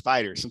track these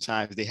fighters.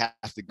 Sometimes they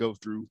have to go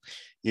through,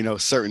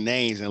 certain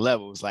names and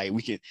levels. Like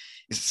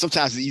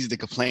sometimes it's easy to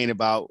complain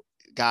about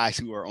guys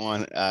who are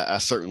on a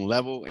certain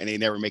level and they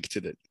never make it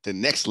to the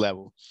next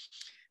level.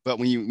 But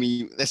when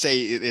you let's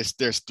say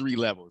there's 3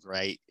 levels,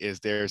 right?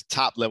 There's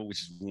top level,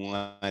 which is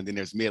 1, then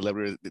there's mid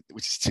level,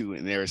 which is 2,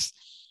 and there's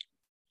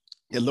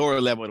the lower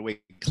level of the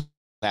weight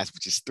class,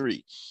 which is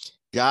 3.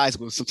 Guys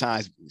will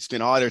sometimes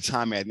spend all their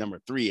time at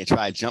number 3 and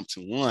try to jump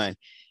to 1,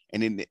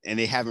 and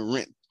they haven't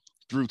went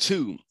through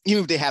 2,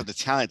 even if they have the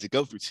talent to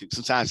go through 2.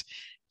 Sometimes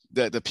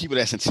the people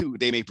that's in 2,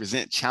 they may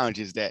present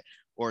challenges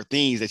or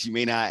things that you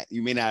may not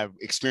have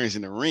experienced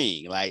in the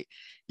ring. Like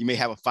you may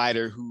have a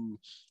fighter who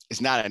is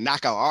not a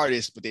knockout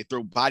artist, but they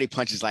throw body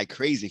punches like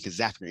crazy because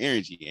zap your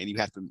energy, and you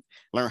have to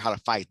learn how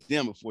to fight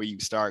them before you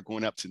start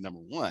going up to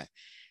number 1.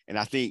 And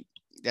I think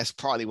that's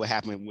partly what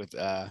happened with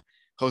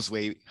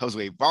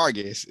Jose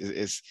Vargas.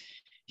 Is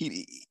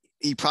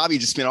he probably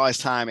just spent all his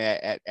time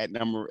at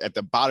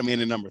the bottom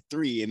end of number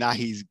 3, and now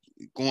he's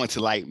going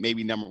to like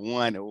maybe number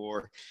 1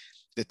 or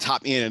the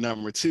top end of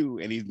number 2,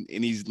 and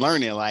he's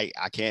learning like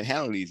I can't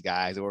handle these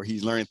guys, or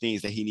he's learning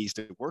things that he needs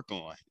to work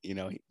on.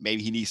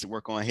 Maybe he needs to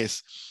work on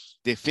his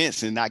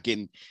defense and not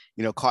getting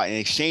caught in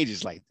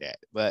exchanges like that.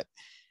 But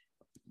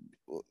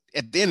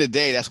at the end of the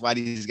day, that's why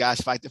these guys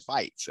fight the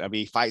fights. I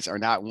mean, fights are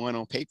not won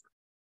on paper.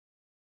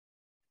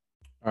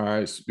 All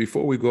right. So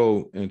before we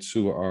go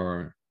into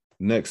our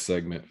next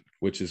segment,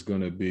 which is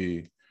going to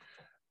be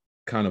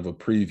kind of a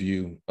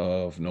preview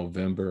of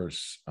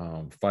November's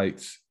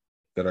fights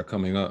that are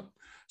coming up.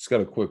 Just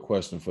got a quick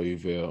question for you,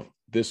 Vail.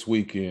 This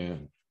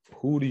weekend,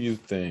 who do you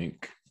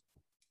think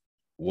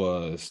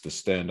was the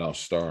standout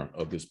star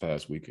of this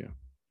past weekend?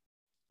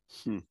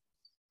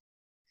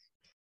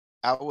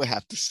 I would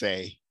have to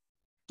say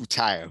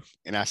Butaev.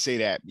 And I say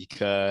that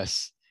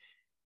because,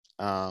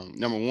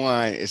 number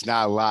one, it's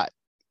not a lot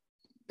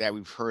that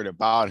we've heard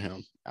about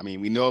him. I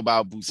mean, we know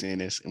about Boots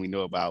Ennis and we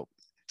know about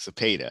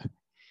Zepeda.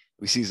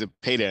 We see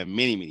Zepeda in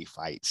many, many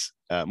fights.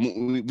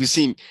 We've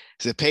seen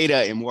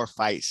Zepeda in more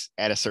fights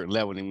at a certain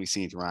level than we've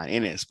seen Jaron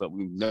Ennis, but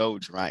we know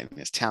Jaron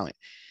Ennis' talent.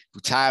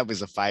 Butaev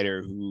is a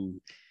fighter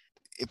who,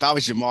 if I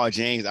was Jamal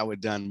James, I would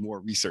have done more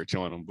research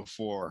on him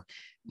before,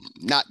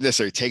 not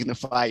necessarily taking the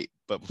fight,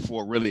 but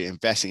before really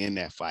investing in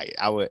that fight.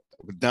 I would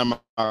have done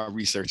my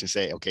research and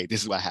say, okay,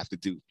 this is what I have to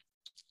do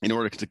in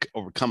order to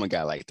overcome a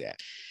guy like that.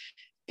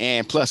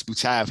 And plus,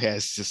 Butaev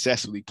has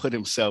successfully put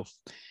himself,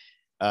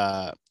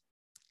 the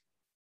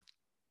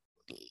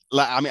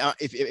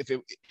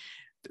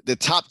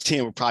top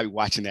 10 were probably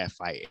watching that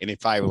fight, and they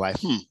probably were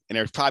like, and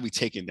they're probably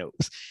taking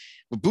notes.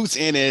 But Boots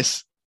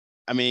Ennis,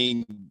 I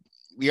mean,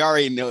 we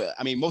already know.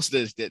 I mean, most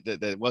of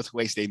the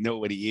welterweights, they know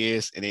what he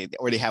is, and they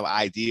already have an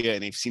idea,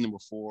 and they've seen him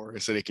before,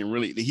 so they can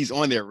really. He's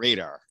on their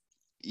radar,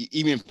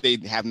 even if they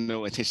have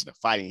no intention of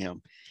fighting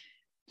him.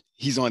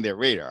 He's on their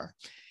radar.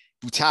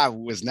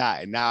 Butaev was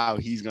not, and now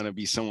he's going to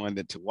be someone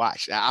to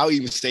watch. I'll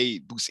even say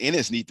Boots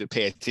Ennis need to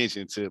pay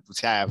attention to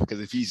Butaev, because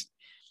if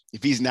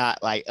he's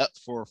not like up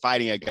for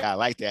fighting a guy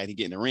like that and he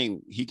get in the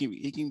ring, he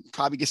can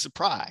probably get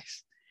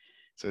surprised.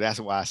 So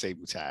that's why I say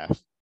Butaev.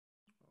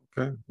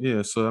 Okay.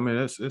 Yeah. So I mean,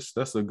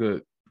 that's a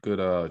good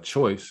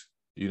choice.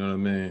 You know what I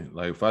mean?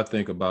 Like, if I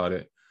think about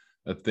it,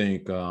 I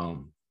think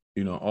all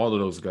of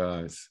those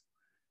guys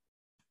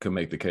could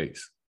make the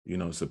case.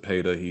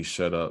 Zepeda, he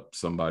shut up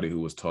somebody who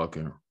was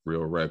talking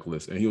real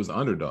reckless, and he was the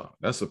underdog.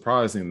 That's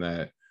surprising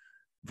that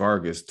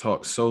Vargas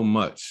talked so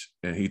much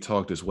and he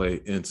talked his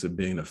way into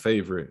being a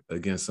favorite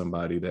against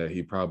somebody that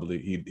he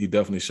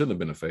definitely shouldn't have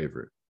been a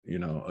favorite,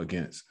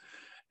 against.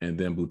 And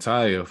then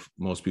Butaev,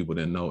 most people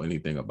didn't know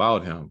anything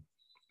about him,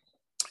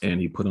 and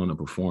he put on a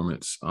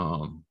performance,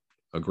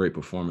 a great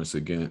performance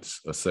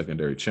against a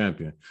secondary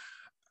champion.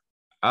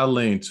 I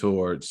lean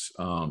towards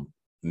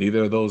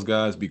neither of those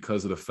guys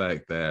because of the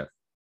fact that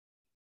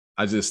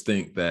I just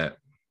think that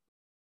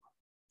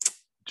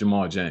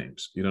Jamal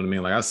James, you know what I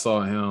mean? Like, I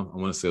saw him, I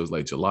want to say it was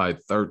like July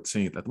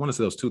 13th. I want to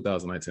say it was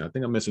 2019. I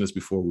think I mentioned this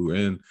before. We were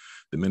in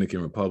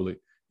Dominican Republic.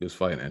 He was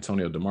fighting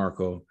Antonio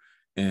DeMarco,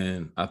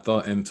 and I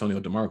thought Antonio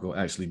DeMarco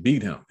actually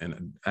beat him.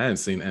 And I hadn't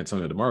seen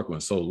Antonio DeMarco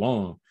in so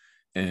long,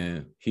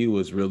 and he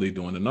was really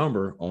doing a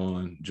number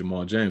on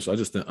Jamal James. So I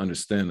just didn't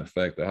understand the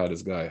fact that how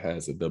this guy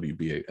has a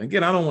WBA. And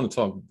again, I don't want to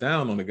talk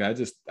down on the guy.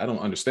 I don't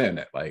understand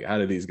that. Like, how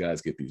do these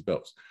guys get these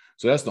belts?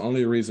 So that's the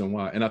only reason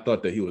why. And I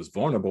thought that he was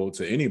vulnerable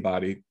to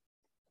anybody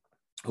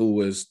who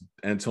was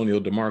Antonio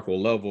DeMarco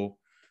level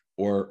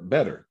or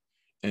better.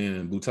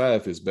 And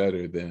Butaev is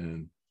better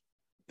than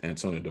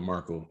Antonio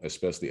DeMarco,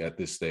 especially at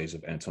this stage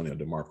of Antonio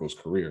DeMarco's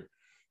career.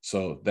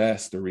 So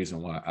that's the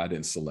reason why I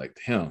didn't select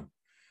him.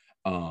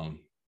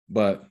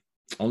 But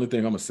only thing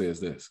I'm going to say is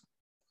this.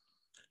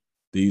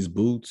 These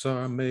boots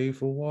are made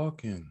for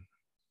walking,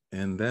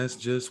 and that's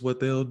just what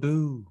they'll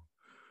do.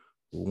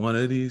 One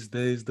of these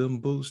days, them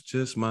boots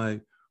just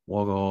might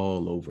walk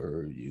all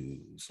over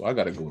you. So I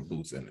got to go with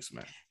Boots Ennis,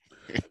 man.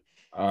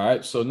 All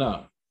right. So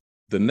now,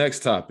 the next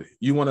topic.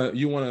 You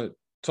wanna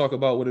talk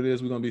about what it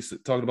is we're gonna be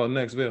talking about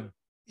next, Bill?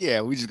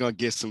 Yeah, we're just gonna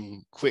get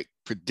some quick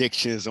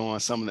predictions on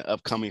some of the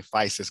upcoming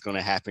fights that's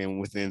gonna happen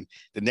within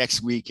the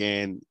next week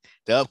and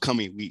the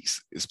upcoming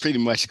weeks. It's pretty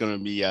much gonna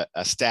be a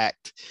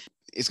stacked.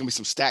 It's gonna be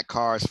some stacked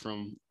cards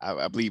from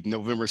I believe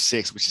November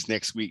 6th, which is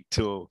next week,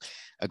 till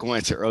going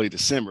into early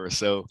December.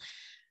 So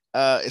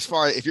as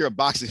far as if you're a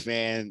boxing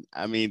fan,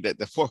 I mean,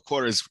 the fourth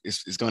quarter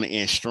is going to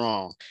end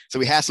strong. So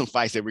we have some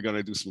fights that we're going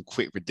to do some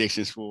quick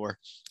predictions for.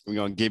 We're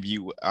going to give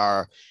you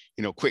our,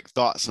 quick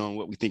thoughts on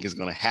what we think is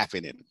going to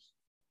happen in them.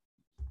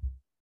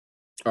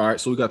 All right.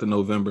 So we got the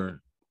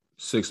November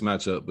 6th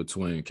matchup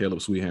between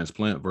Caleb Sweethands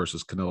Plant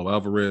versus Canelo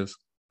Alvarez.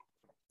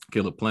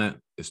 Caleb Plant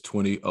is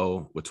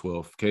 20-0 with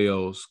 12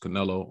 KOs.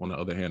 Canelo, on the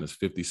other hand, is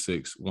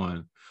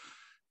 56-1,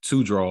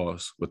 2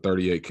 draws with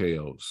 38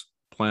 KOs.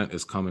 Plant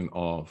is coming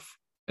off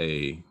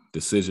a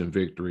decision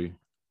victory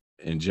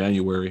in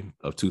January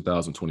of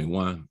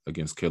 2021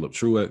 against Caleb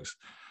Truex,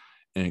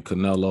 and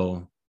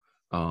Canelo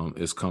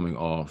is coming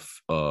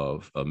off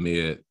of a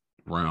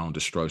mid-round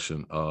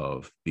destruction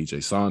of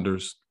BJ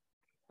Saunders.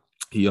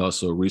 He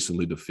also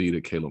recently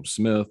defeated Caleb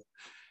Smith.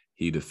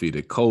 He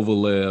defeated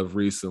Kovalev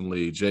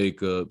recently,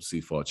 Jacobs.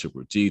 He fought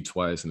Chipper G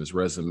twice, and his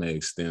resume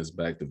extends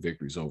back to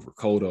victories over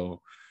Cotto,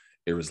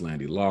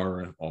 Erislandy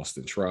Lara,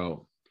 Austin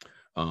Trout.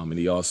 And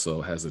he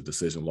also has a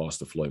decision loss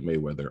to Floyd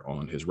Mayweather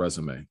on his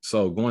resume.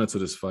 So going into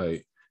this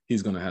fight,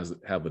 he's going to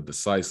have a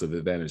decisive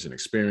advantage in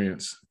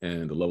experience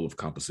and the level of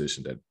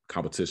competition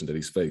that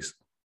he's faced.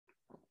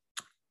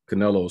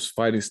 Canelo's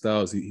fighting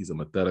styles, he's a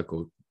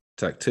methodical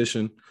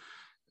tactician.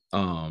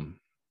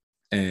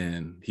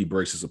 And he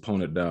breaks his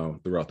opponent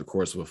down throughout the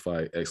course of a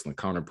fight. Excellent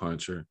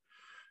counterpuncher,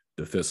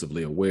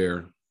 defensively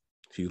aware.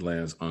 He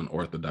lands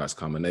unorthodox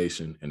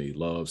combination, and he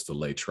loves to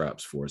lay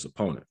traps for his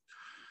opponent.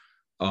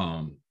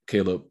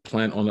 Caleb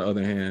Plant, on the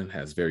other hand,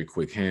 has very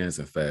quick hands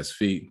and fast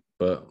feet.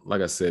 But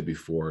like I said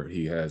before,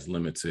 he has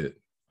limited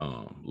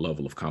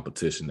level of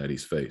competition that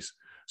he's faced.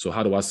 So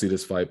how do I see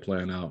this fight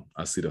playing out?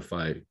 I see the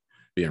fight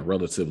being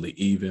relatively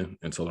even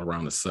until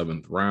around the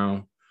 7th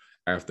round.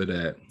 After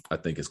that, I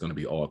think it's going to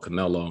be all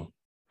Canelo.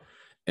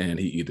 And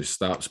he either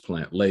stops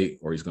Plant late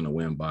or he's going to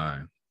win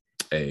by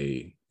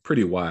a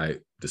pretty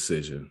wide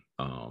decision,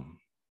 a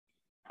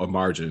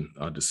margin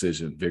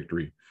decision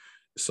victory.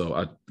 So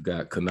I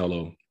got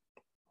Canelo,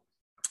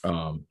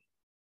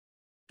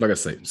 like I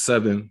say,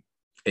 7-8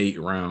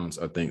 rounds.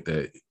 I think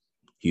that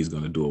he's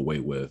going to do away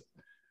with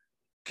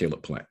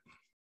Caleb Plant.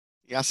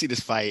 Yeah, I see this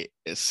fight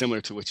as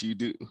similar to what you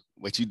do,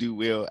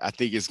 Will. I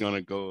think it's going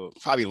to go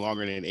probably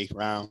longer than 8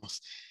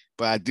 rounds,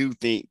 but I do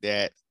think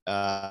that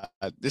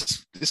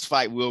this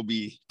fight will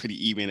be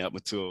pretty even up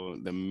until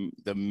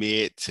the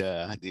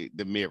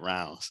mid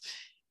rounds.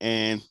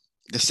 And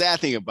the sad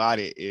thing about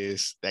it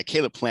is that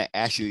Caleb Plant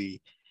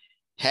actually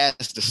has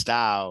the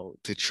style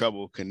to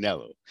trouble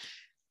Canelo.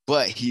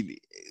 But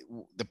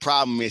the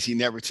problem is he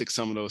never took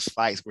some of those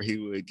fights where he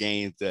would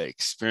gain the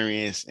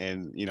experience,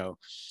 and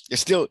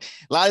there's still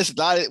a lot of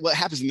what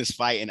happens in this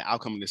fight and the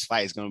outcome of this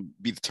fight is going to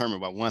be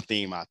determined by one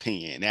thing, in my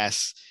opinion, and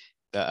that's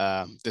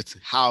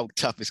how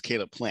tough is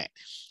Caleb Plant.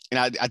 And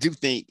I do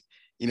think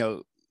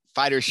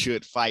fighters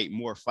should fight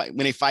more. When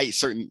they fight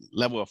certain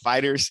level of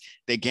fighters,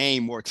 they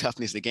gain more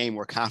toughness, they gain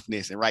more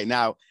confidence. And right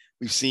now,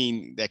 we've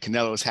seen that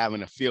Canelo is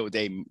having a field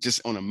day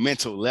just on a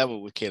mental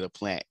level with Caleb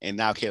Plant. And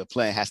now Caleb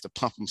Plant has to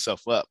pump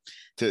himself up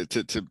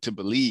to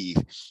believe.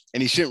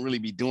 And he shouldn't really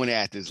be doing it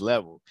at this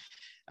level.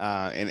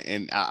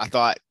 And I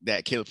thought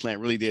that Caleb Plant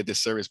really did this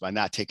service by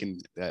not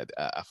taking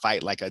a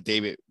fight like a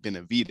David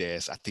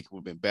Benavidez. I think it would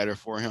have been better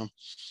for him.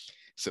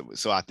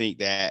 So I think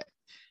that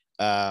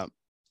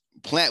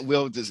Plant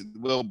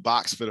will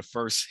box for the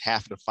first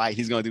half of the fight.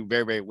 He's going to do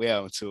very, very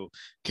well until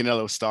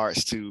Canelo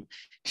starts to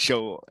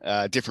show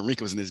different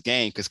wrinkles in his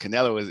game, because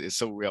Canelo is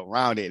so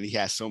well-rounded and he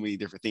has so many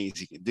different things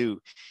he can do.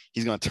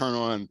 He's going to turn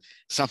on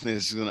something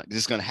that's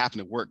just going to happen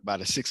to work by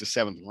the 6th or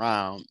 7th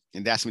round,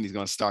 and that's when he's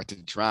going to start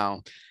to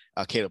drown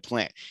Caleb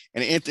Plant.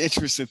 And the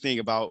interesting thing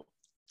about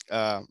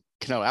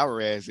Canelo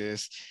Alvarez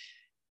is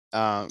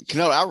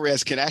Canelo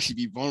Alvarez can actually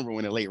be vulnerable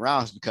in the late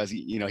rounds because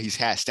he's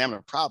had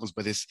stamina problems,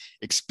 but his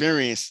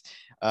experience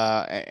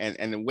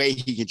and the way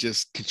he can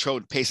just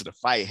control the pace of the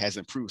fight has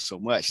improved so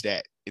much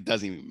that it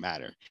doesn't even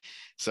matter.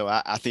 So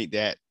I think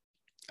that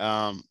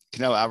Canelo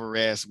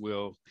Alvarez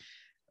will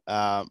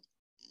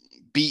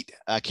beat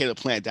Caleb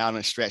Plant down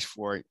the stretch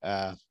for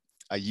a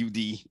UD,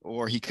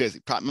 or he could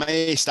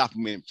may stop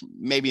him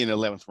maybe in the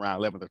 11th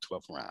or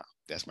 12th round.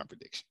 That's my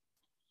prediction.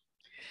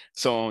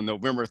 So on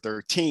November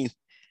 13th,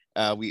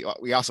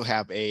 we also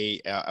have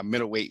a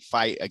middleweight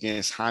fight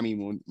against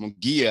Jaime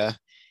Munguia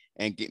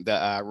and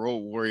the Road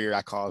Warrior,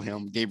 I call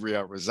him,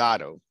 Gabriel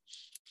Rosado.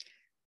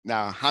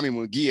 Now, Jaime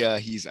Munguia,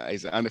 he's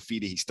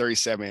undefeated. He's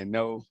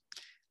 37-0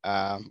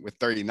 with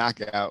 30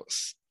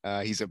 knockouts.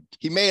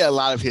 He made a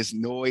lot of his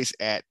noise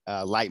at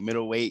light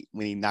middleweight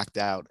when he knocked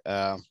out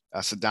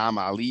Saddam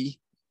Ali,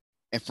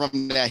 and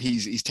from that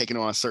he's taken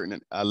on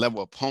certain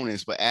level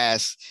opponents. But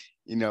as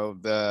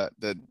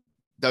the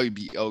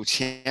WBO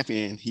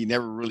champion, he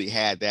never really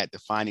had that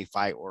defining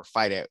fight or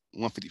fight at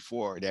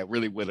 154 that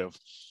really would have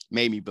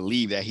made me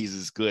believe that he's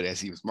as good as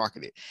he was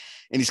marketed.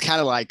 And he's kind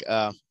of like,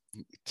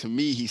 to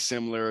me, he's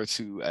similar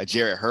to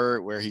Jarrett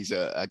Hurd, where he's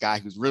a guy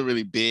who's really,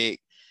 really big.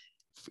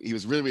 He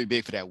was really, really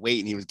big for that weight,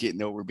 and he was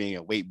getting over being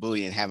a weight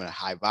bully and having a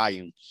high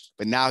volume.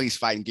 But now he's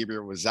fighting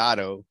Gabriel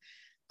Rosado,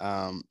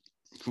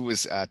 who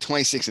is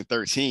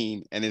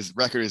 26-13, and his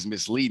record is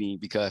misleading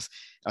because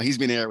he's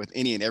been there with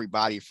any and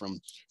everybody from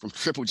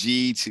Triple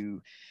G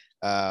to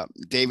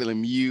David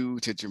Lemieux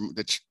to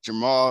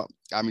Jamel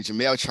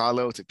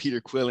Charlo to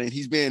Peter Quillen.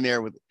 He's been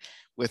there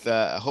with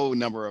a whole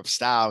number of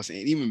styles and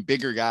even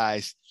bigger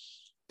guys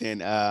than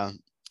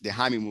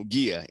Jaime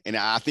Munguia. And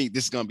I think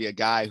this is going to be a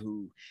guy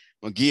who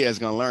Munguia is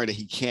going to learn that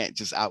he can't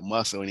just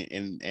outmuscle,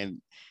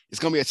 and it's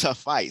going to be a tough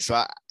fight.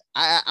 So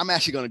I'm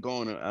actually going to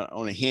go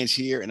on a hinge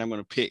here, and I'm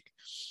going to pick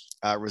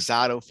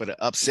Rosado for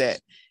the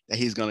upset. That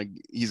he's going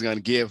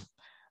to give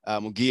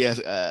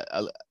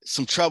Munguia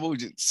some trouble,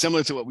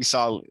 similar to what we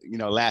saw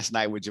last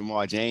night with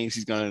Jamal James.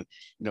 He's going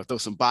to throw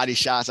some body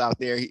shots out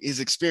there. His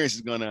experience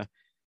is going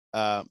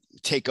to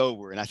take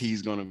over, and I think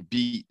he's going to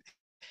beat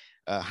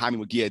Jaime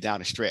Munguia down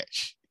the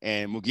stretch.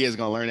 And Munguia is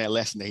going to learn that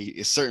lesson that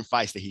it's certain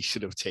fights that he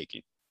should have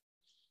taken.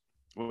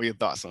 What were your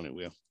thoughts on it,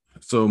 Will?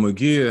 So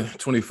Munguia,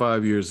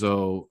 25 years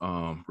old.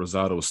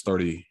 Rosado was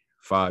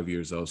 35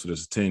 years old. So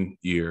there's a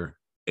 10-year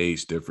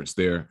age difference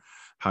there.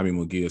 Jaime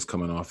Munguia is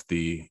coming off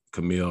the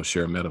Camille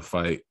Sheremeta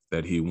fight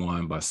that he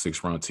won by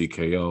 6-round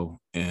TKO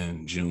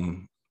in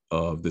June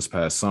of this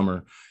past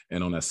summer.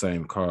 And on that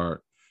same card,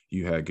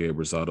 you had Gabe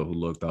Rosado, who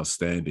looked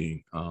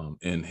outstanding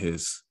in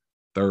his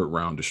third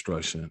round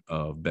destruction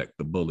of Beck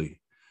the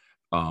Bully.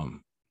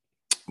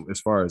 As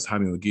far as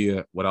Jaime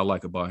Munguia, what I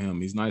like about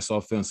him, he's nice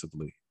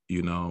offensively.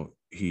 You know,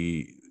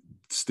 he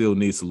still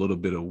needs a little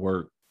bit of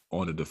work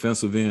on the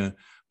defensive end,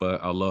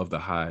 but I love the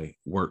high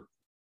work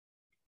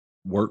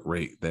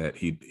rate that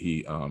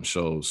he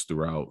shows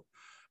throughout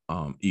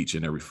each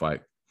and every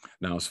fight.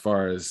 Now, as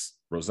far as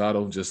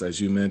Rosado, just as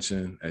you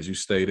mentioned, as you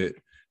stated,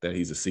 that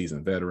he's a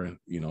seasoned veteran,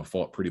 you know,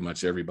 fought pretty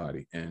much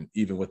everybody. And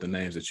even with the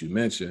names that you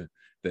mentioned,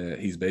 that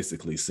he's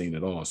basically seen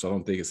it all. So I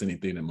don't think it's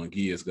anything that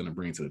Munguia is going to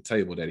bring to the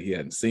table that he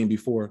hadn't seen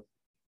before.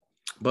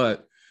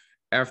 But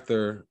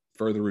after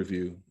further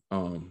review,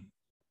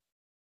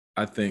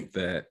 I think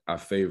that I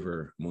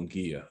favor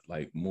Munguia,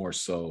 like more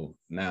so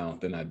now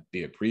than I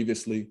did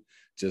previously.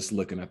 Just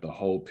looking at the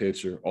whole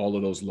picture, all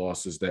of those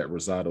losses that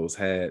Rosado's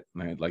had,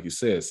 man, like you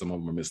said, some of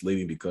them are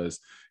misleading because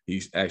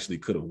he actually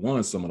could have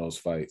won some of those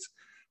fights.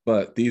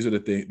 But these are the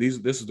things,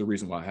 this is the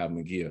reason why I have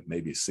Munguia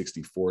maybe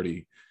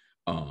 60-40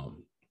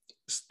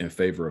 in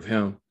favor of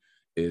him,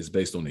 is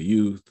based on the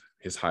youth,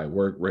 his high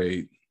work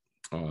rate,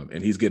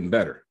 and he's getting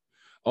better.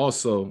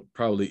 Also,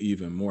 probably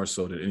even more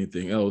so than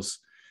anything else,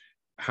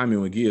 Jaime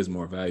Munguia is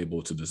more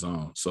valuable to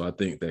DAZN. So I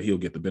think that he'll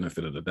get the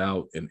benefit of the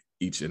doubt in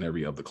each and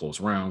every of the close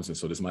rounds. And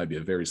so this might be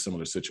a very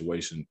similar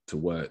situation to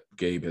what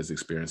Gabe has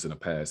experienced in the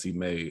past. He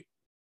may,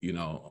 you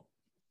know,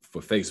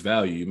 for face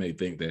value, you may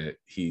think that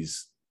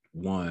he's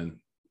won,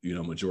 you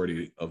know,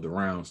 majority of the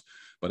rounds,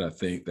 but I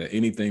think that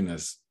anything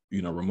that's,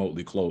 you know,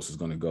 remotely close is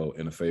going to go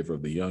in the favor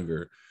of the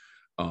younger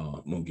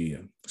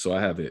Munguia. So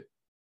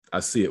I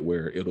see it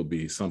where it'll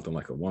be something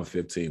like a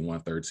 115,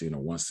 113, or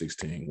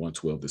 116,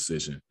 112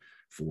 decision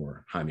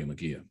for Jaime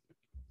Munguia. All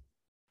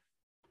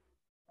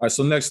right,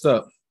 so next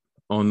up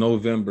on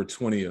November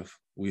 20th,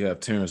 we have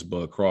Terrence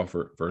Bud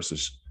Crawford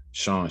versus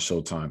Shawn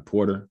Showtime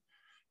Porter.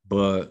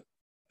 Bud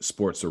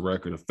sports a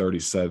record of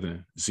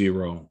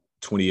 37-0,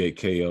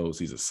 28 KOs.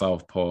 He's a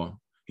southpaw.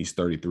 He's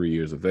 33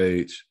 years of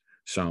age.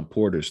 Shawn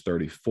Porter's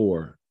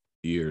 34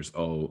 years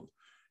old,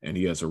 and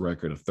he has a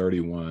record of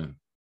 31-3-1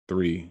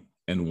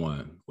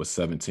 with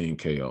 17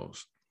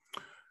 KOs.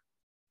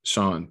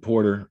 Shawn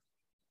Porter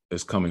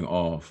is coming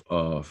off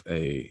of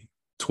a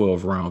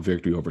 12-round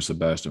victory over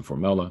Sebastian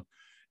Formella,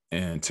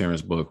 and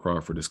Terrence Bud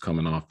Crawford is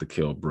coming off the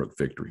Kell Brook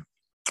victory,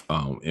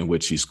 in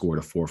which he scored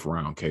a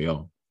 4th-round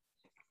KO.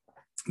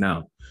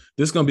 Now,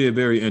 this is going to be a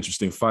very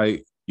interesting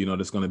fight. You know,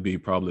 this is going to be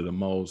probably the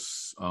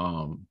most,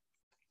 I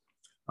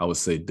would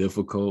say,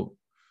 difficult,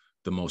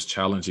 the most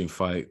challenging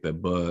fight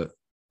that Bud,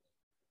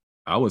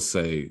 I would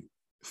say,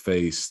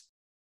 faced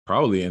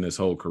probably in his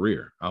whole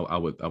career. I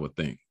would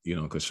think, you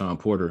know, because Shawn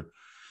Porter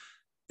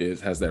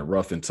has that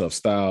rough and tough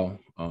style.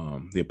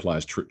 He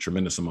applies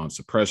tremendous amounts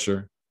of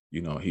pressure.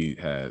 You know, he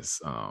has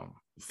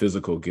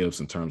physical gifts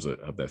in terms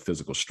of that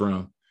physical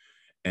strength,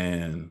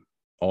 and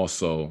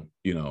also,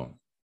 you know,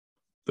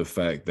 the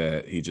fact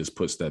that he just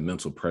puts that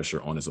mental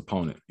pressure on his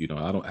opponent. You know,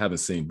 I haven't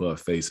seen Bud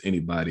face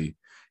anybody,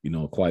 you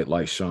know, quite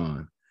like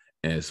Shawn,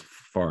 as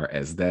far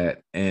as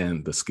that,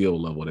 and the skill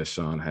level that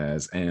Shawn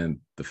has, and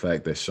the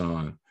fact that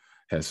Shawn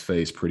has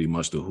faced pretty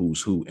much the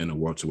who's who in the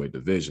welterweight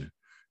division.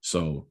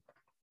 So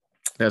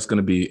that's going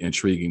to be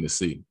intriguing to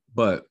see.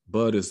 But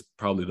Bud is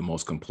probably the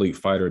most complete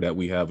fighter that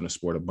we have in the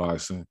sport of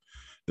boxing.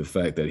 The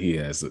fact that he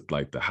has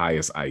like the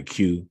highest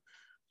IQ,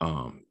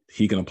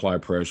 he can apply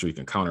pressure, he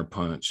can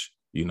counterpunch.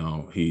 You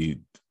know,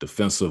 he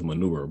defensive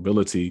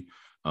maneuverability.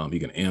 He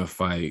can end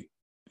fight.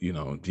 You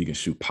know, he can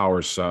shoot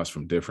power shots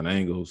from different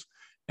angles,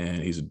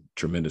 and he's a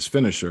tremendous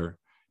finisher.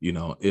 You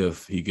know,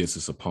 if he gets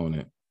his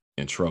opponent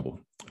in trouble.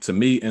 To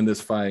me, in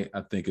this fight,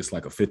 I think it's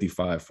like a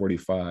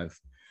 55-45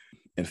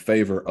 in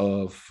favor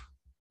of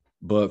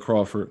Bud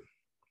Crawford.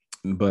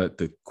 But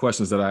the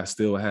questions that I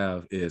still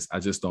have is, I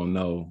just don't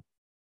know,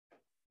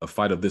 a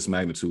fight of this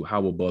magnitude,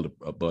 how will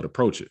Bud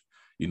approach it?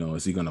 You know,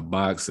 is he going to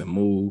box and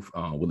move?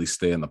 Will he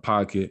stay in the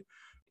pocket?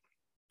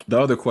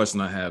 The other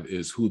question I have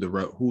is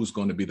who's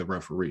going to be the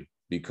referee,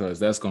 because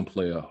that's going to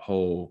play a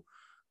whole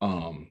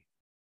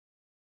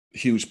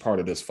huge part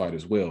of this fight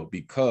as well.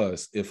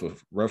 Because if a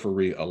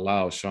referee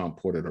allows Shawn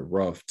Porter to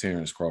rough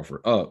Terrence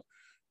Crawford up,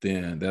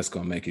 then that's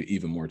going to make it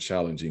even more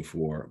challenging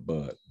for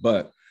Bud.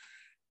 But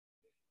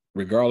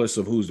regardless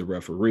of who's the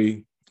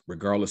referee,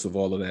 regardless of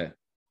all of that,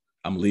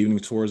 I'm leaning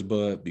towards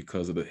Bud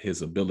because of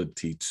his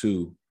ability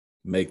to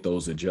make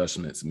those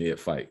adjustments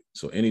mid-fight.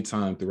 So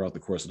anytime throughout the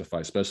course of the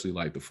fight, especially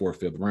like the 4th,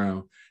 5th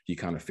round, he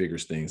kind of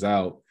figures things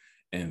out.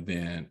 And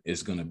then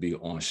it's going to be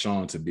on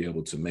Shawn to be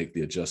able to make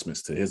the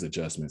adjustments to his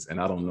adjustments.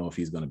 And I don't know if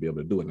he's going to be able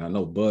to do it. And I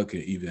know Bud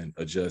can even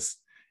adjust,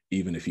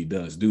 even if he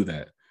does do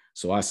that.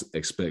 So I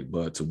expect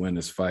Bud to win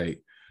this fight.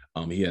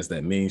 He has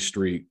that mean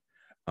streak.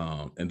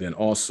 And then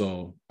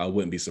also, I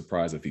wouldn't be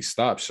surprised if he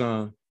stops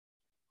Shawn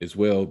as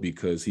well,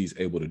 because he's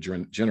able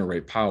to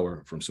generate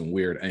power from some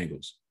weird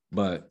angles.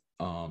 But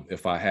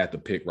if I had to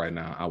pick right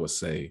now, I would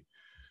say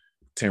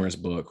Terrence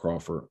Bud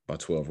Crawford by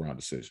 12-round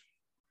decision.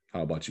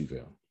 How about you,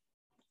 Val?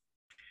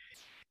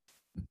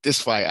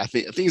 This fight, I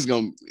think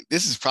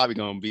this is probably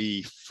gonna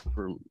be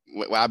for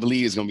what I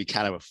believe is gonna be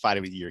kind of a fight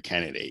of the year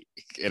candidate.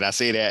 And I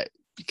say that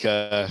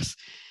because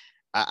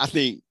I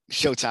think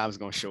Showtime is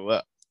gonna show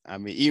up. I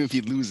mean, even if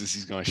he loses,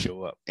 he's gonna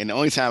show up. And the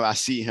only time I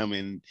see him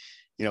in,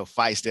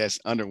 fights that's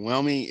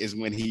underwhelming is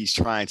when he's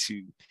trying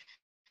to,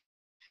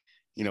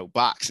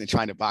 box and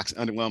trying to box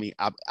underwhelming.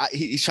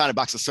 He's trying to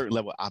box a certain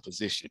level of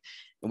opposition.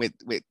 And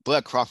with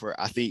Bud Crawford,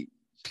 I think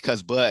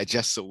because Bud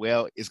adjusts so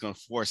well, it's going to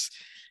force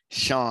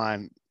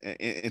Sean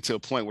into a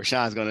point where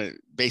Sean's going to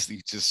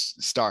basically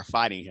just start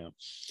fighting him.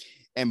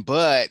 And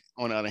Bud,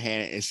 on the other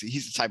hand,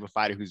 he's the type of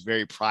fighter who's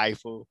very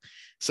prideful.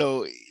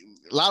 So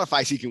a lot of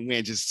fights he can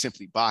win just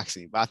simply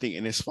boxing. But I think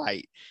in this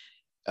fight,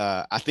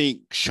 I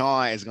think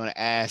Sean is going to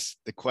ask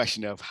the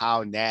question of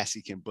how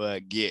nasty can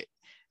Bud get,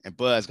 and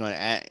Bud's going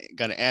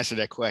to answer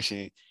that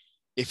question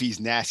if he's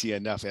nasty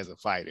enough as a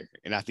fighter.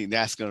 And I think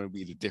that's going to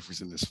be the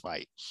difference in this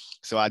fight.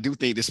 So I do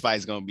think this fight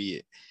is going to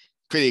be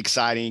pretty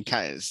exciting.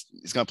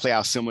 It's going to play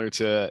out similar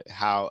to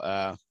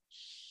how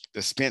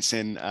the Spence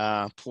and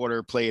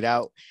Porter played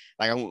out.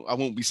 Like I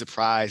won't be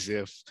surprised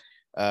if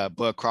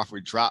Bud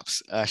Crawford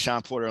drops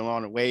Sean Porter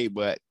along the way,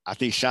 but I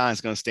think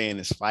Sean's going to stay in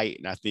this fight.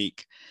 And I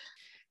think,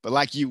 but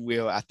like you,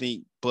 Will, I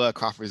think Bud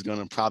Crawford is going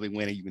to probably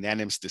win a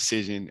unanimous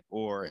decision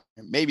or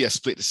maybe a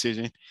split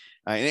decision.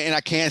 And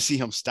I can see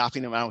him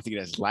stopping him. I don't think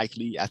that's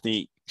likely. I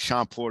think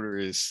Sean Porter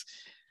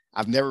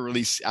I've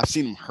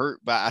seen him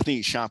hurt, but I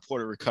think Sean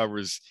Porter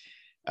recovers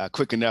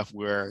quick enough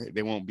where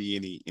there won't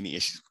be any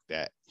issues with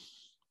that.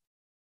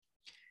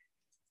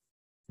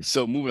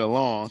 So moving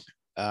along,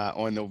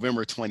 on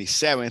November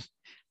 27th,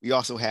 we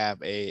also have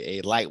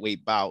a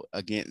lightweight bout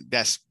again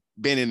that's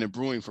been in the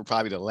brewing for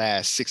probably the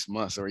last 6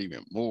 months or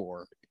even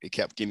more. It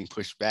kept getting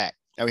pushed back.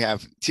 Now we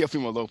have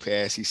Teofimo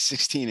Lopez. He's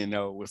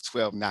 16-0 with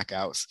 12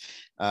 knockouts.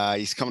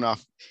 He's coming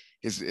off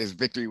his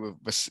victory with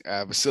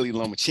Vasily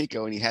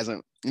Lomachenko,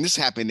 and this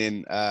happened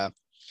in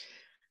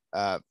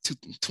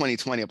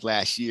 2020 of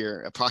last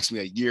year,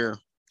 approximately a year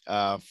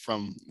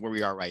from where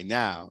we are right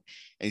now.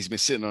 And he's been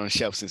sitting on the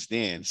shelf since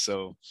then.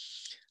 So,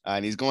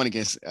 and he's going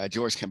against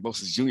George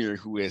Kambosos Jr.,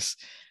 who is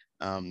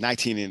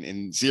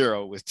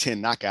 19-0 with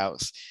 10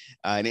 knockouts.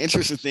 And the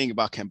interesting thing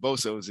about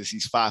Kambosos is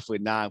he's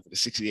 5'9" with a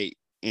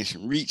 68-inch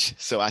reach.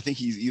 So I think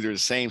he's either the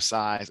same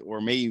size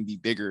or may even be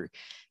bigger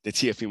than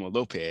Teofimo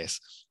Lopez,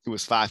 who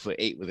was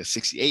 5'8" with a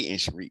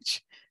 68-inch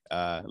reach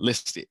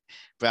listed.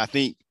 But I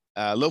think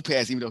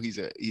Lopez, even though he's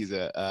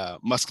a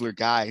muscular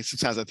guy,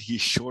 sometimes I think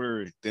he's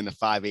shorter than the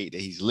 5'8"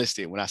 that he's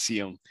listed. When I see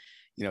him,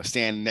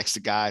 standing next to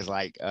guys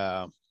like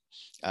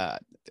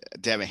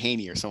Devin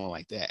Haney or someone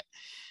like that.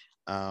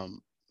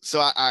 So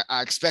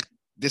I expect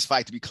this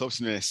fight to be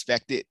closer than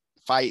expected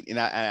fight, and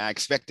I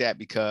expect that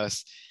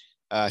because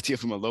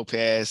Teofimo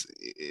Lopez,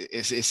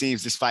 it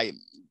seems a fight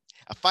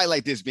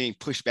like this being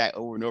pushed back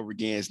over and over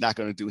again is not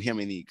going to do him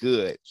any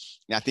good.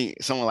 And I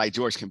think someone like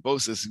George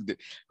Kambosos,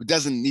 who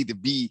doesn't need to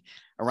be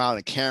around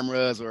the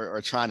cameras or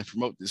trying to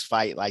promote this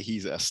fight like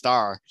he's a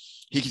star,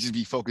 he can just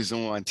be focused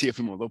on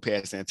Teofimo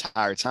Lopez the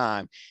entire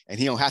time, and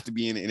he don't have to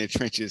be in the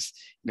trenches,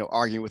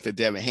 arguing with the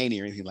Devin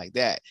Haney or anything like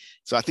that.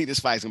 So I think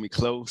this fight is going to be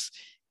close,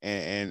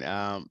 and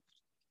I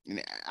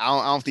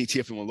don't think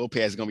Teofimo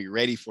Lopez is going to be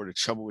ready for the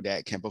trouble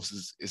that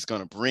Kambosos is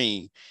going to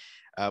bring.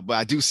 But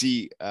I do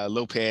see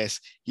Lopez.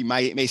 He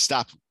may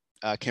stop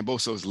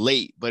Kambosos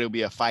late, but it'll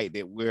be a fight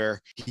where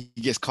he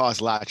gets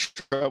caused a lot of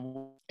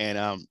trouble, and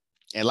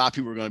a lot of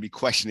people are going to be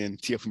questioning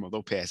Teofimo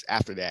Lopez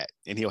after that,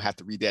 and he'll have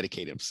to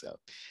rededicate himself.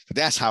 So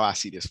that's how I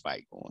see this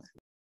fight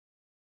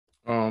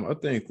going. I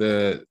think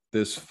that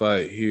this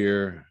fight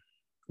here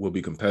will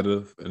be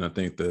competitive, and I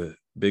think the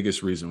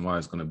biggest reason why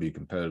it's going to be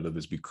competitive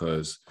is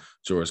because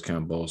George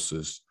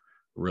Kambosos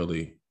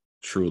really,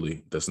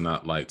 truly does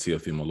not like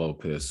Teofimo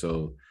Lopez.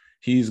 So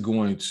he's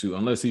going to,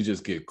 unless he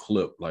just get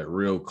clipped like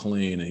real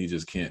clean and he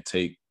just can't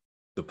take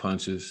the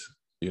punches,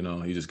 he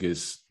just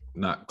gets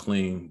knocked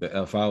clean the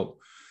F out.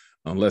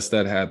 Unless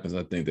that happens,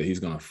 I think that he's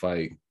going to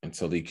fight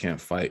until he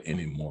can't fight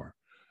anymore.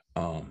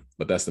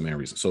 But that's the main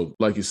reason. So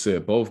like you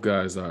said, both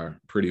guys are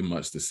pretty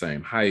much the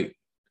same height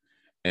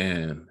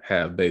and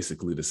have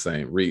basically the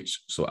same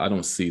reach. So I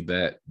don't see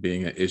that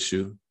being an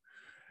issue.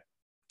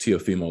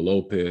 Teofimo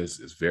Lopez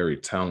is very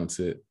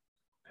talented,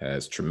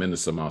 has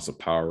tremendous amounts of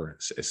power,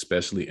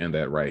 especially in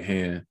that right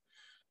hand.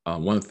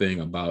 One thing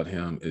about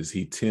him is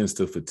he tends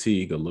to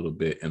fatigue a little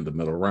bit in the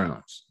middle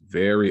rounds.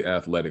 Very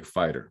athletic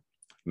fighter.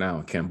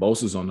 Now,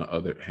 Kambosos, on the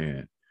other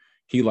hand,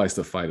 he likes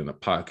to fight in the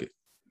pocket.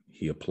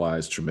 He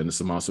applies tremendous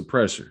amounts of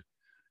pressure.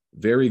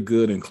 Very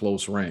good in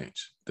close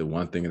range. The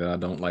one thing that I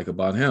don't like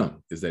about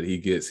him is that he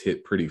gets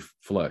hit pretty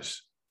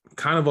flush,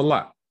 kind of a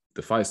lot.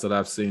 The fights that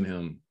I've seen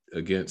him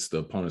against the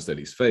opponents that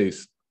he's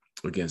faced,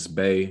 against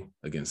Bay,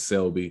 against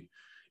Selby,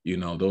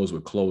 those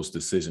were close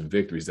decision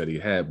victories that he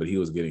had, but he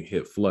was getting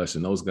hit flush,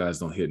 and those guys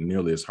don't hit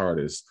nearly as hard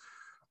as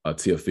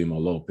Teofimo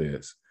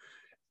Lopez.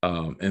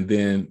 And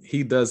then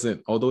he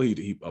doesn't, although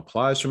he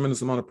applies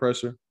tremendous amount of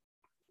pressure,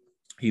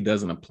 he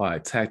doesn't apply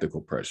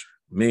tactical pressure,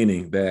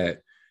 meaning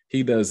that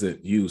he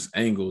doesn't use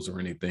angles or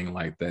anything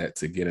like that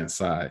to get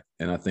inside.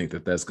 And I think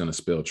that that's going to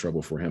spell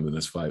trouble for him in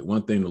this fight.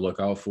 One thing to look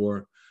out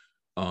for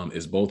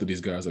is both of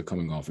these guys are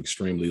coming off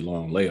extremely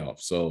long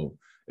layoffs. So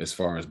as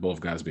far as both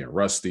guys being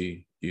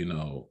rusty,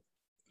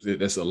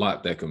 there's a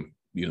lot that can,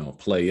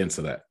 play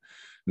into that.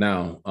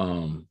 Now,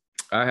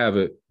 I have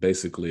it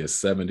basically a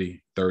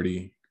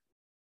 70-30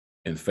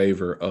 in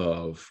favor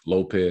of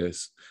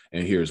Lopez.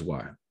 And here's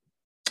why.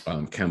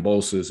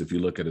 Kambosos, if you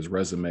look at his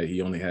resume,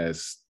 he only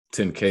has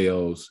 10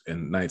 KOs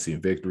and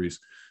 19 victories.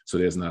 So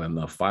there's not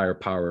enough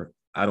firepower.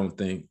 I don't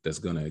think that's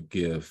going to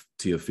give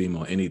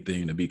Teofimo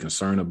anything to be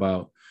concerned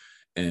about.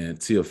 And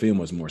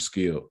Teofimo is more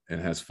skilled and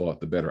has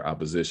fought the better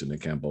opposition than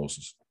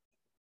Kambosos.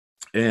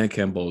 And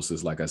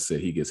Kambosos, like I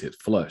said, he gets hit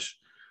flush.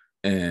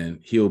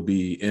 And he'll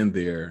be in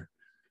there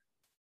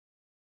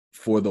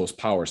for those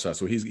power shots.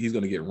 So he's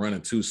going to get run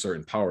into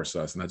certain power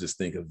shots. And I just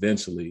think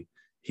eventually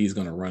he's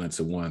going to run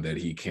into one that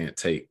he can't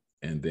take.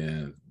 And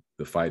then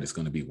the fight is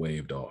going to be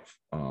waved off.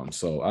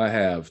 So I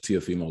have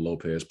Teofimo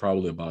Lopez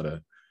probably about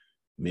a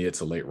mid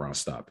to late round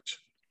stoppage.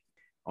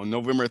 On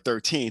November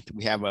 13th,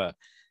 we have a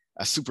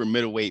super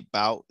middleweight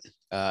bout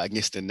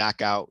against the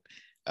knockout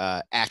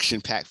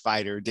action-packed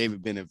fighter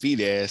David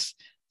Benavidez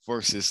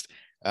versus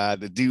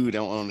the dude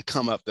on the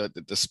come up,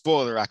 the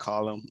spoiler I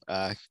call him,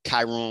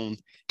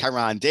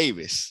 Kyron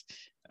Davis.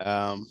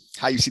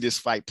 How you see this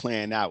fight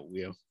playing out,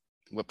 Will?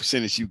 What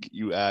percentage you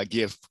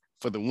give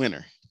for the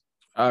winner?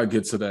 I'll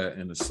get to that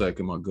in a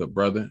second, my good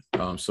brother.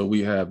 So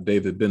we have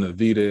David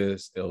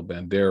Benavidez, El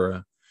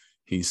Bandera.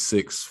 He's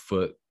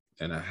 6'1",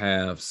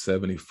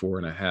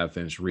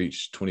 74.5-inch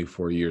reach,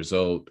 24 years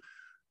old,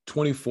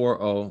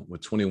 24-0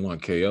 with 21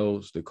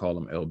 KOs. They call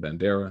him El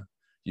Bandera.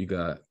 You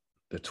got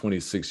the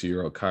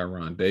 26-year-old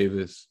Kyron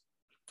Davis,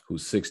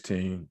 who's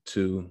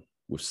 16-2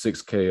 with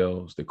 6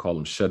 KOs. They call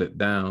him Shut It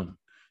Down.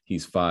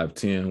 He's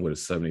 5'10" with a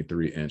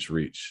 73-inch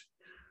reach.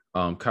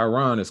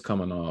 Kyron is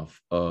coming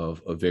off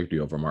of a victory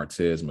over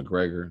Martez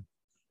McGregor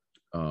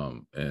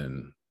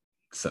in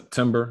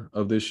September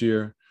of this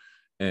year.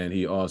 And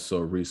he also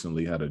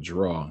recently had a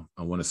draw,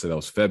 I want to say that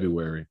was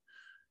February,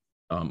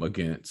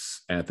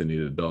 against Anthony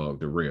the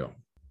Dog, the Real.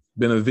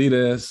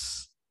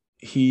 Benavidez,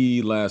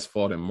 he last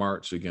fought in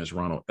March against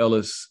Ronald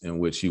Ellis, in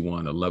which he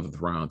won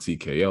 11th round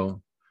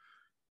TKO.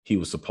 He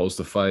was supposed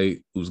to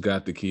fight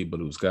Uzgatiki,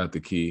 but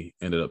Uzgatiki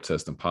ended up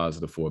testing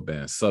positive for a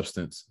banned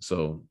substance.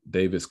 So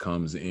Davis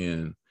comes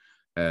in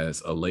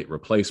as a late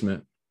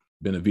replacement.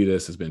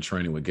 Benavidez has been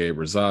training with Gabe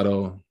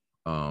Rosado.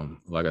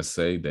 Like I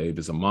say, Dave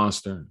is a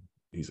monster.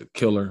 He's a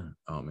killer,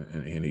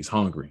 and he's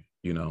hungry.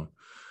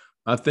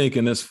 I think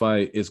in this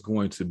fight, it's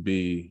going to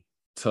be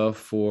tough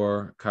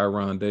for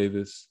Kyron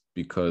Davis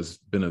because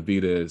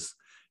Benavidez,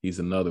 he's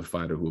another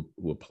fighter who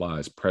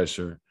applies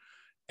pressure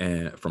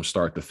and from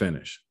start to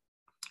finish.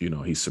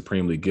 He's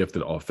supremely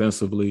gifted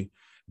offensively,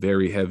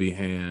 very heavy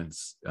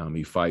hands.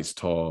 He fights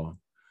tall,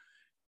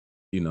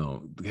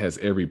 has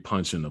every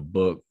punch in the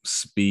book,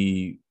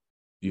 speed.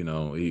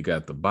 He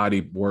got the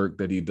body work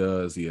that he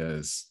does.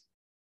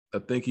 I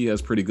think he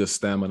has pretty good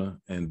stamina.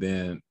 And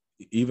then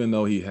even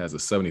though he has a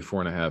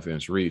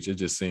 74.5-inch reach, it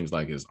just seems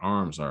like his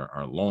arms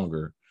are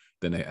longer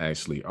than they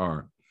actually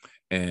are.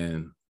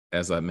 And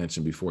as I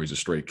mentioned before, he's a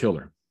straight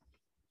killer.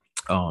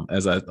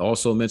 As I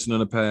also mentioned in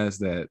the past,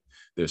 that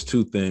there's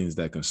two things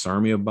that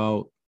concern me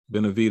about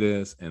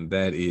Benavidez, and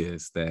that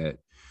is that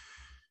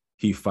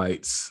he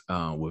fights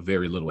with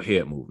very little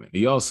head movement.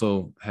 He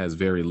also has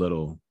very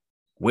little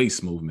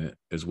waist movement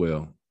as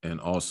well.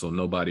 And also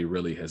nobody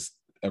really has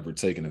ever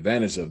taken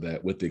advantage of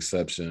that, with the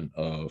exception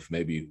of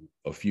maybe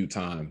a few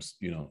times,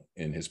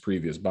 in his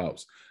previous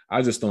bouts.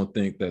 I just don't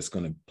think that's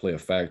going to play a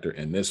factor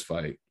in this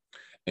fight.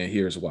 And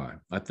here's why.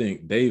 I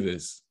think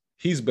Davis,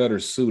 he's better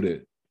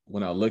suited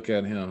when I look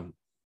at him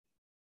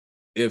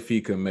if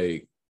he can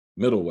make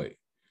middleweight.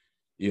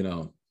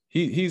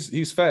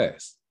 He's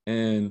fast,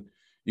 and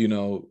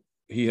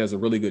he has a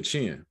really good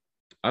chin.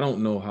 I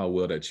don't know how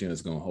well that chin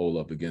is going to hold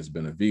up against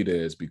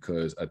Benavidez,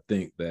 because I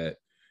think that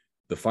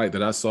the fight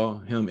that I saw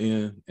him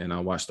in, and I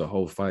watched the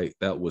whole fight,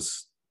 that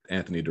was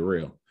Anthony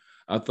Dirrell.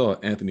 I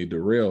thought Anthony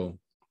Dirrell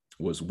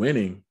was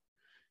winning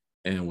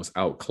and was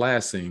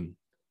outclassing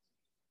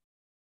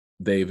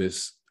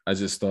Davis. I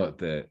just thought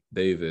that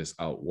Davis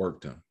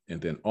outworked him.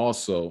 And then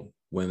also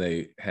when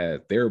they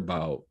had their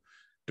bout,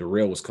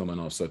 Dirrell was coming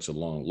off such a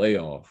long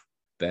layoff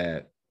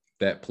that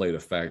played a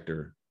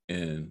factor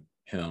in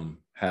him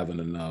having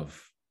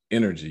enough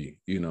energy,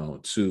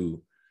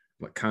 to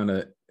kind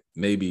of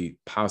maybe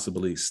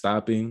possibly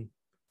stopping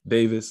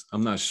Davis.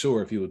 I'm not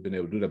sure if he would have been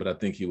able to do that, but I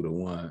think he would have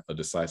won a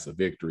decisive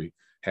victory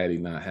had he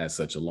not had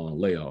such a long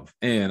layoff.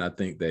 And I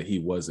think that he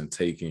wasn't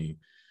taking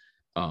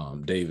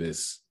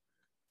Davis,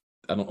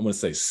 I'm going to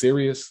say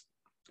serious,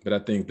 but I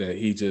think that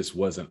he just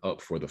wasn't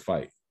up for the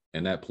fight.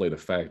 And that played a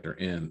factor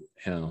in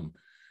him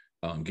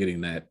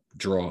getting that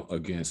draw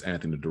against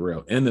Anthony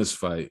Dirrell. In this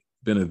fight,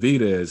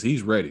 Benavidez,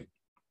 he's ready.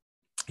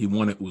 He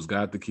wanted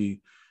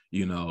Uzgatiki.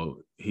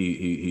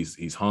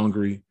 He's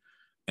hungry.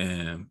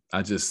 And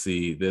I just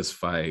see this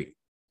fight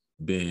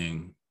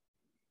being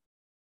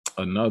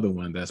another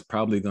one that's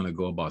probably going to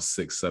go about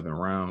 6, 7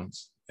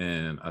 rounds.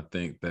 And I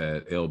think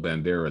that El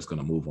Bandera is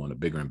going to move on to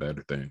bigger and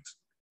better things.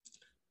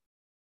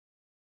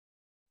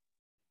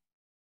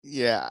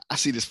 Yeah, I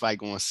see this fight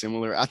going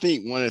similar. I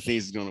think one of the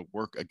things that's going to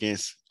work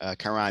against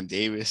Kieran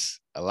Davis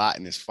a lot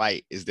in this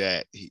fight is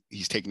that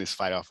he's taking this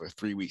fight off for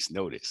 3 weeks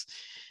notice.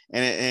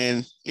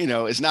 And you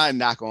know, it's not a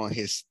knock on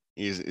his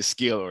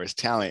skill or his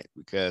talent,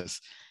 because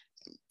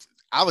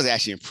I was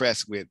actually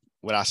impressed with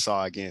what I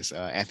saw against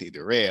Anthony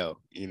Dirrell.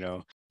 You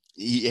know,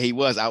 he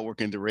was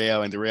outworking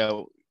Dirrell, and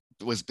Dirrell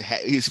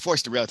he was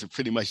forced Dirrell to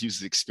pretty much use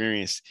his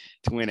experience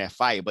to win that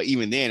fight. But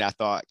even then, I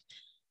thought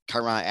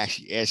Kieran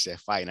actually edged that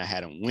fight, and I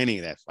had him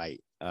winning that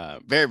fight.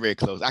 Very, very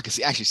close. I could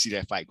actually see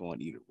that fight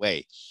going either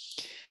way.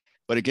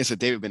 But against a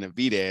David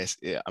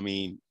Benavidez, I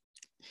mean,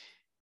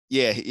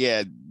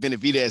 yeah,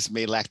 Benavidez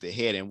may lack the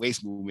head and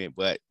waist movement,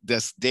 but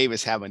does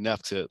Davis have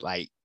enough to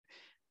like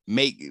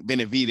make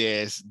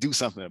Benavidez do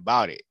something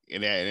about it?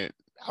 And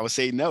I would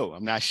say no.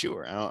 I'm not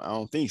sure. I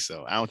don't think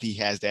so. I don't think he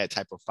has that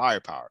type of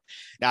firepower.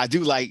 Now, I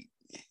do like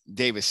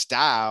Davis'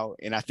 style,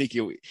 and I think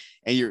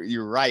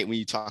you're right when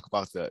you talk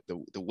about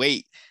the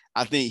weight.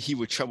 I think he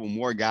would trouble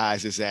more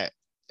guys as that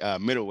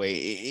middleweight.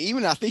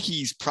 Even I think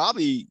he's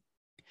probably,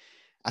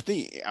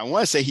 I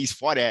want to say he's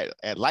fought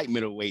at light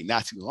middleweight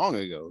not too long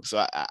ago.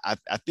 So I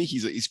think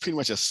he's pretty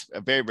much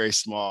a very, very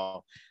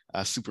small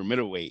super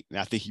middleweight, and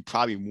I think he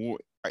probably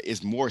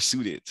is more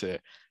suited to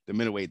the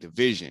middleweight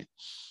division.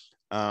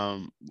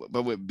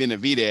 But with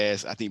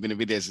Benavidez, I think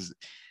Benavidez is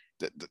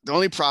the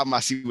only problem I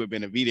see with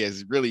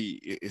Benavidez really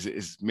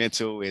is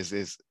mental,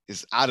 is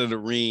out of the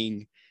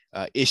ring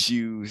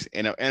issues,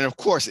 and of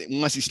course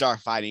once he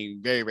starts fighting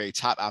very, very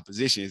top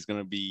opposition, it's going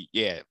to be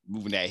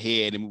moving that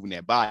head and moving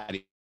that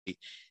body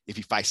if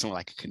he fights someone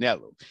like a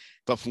Canelo.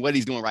 But from what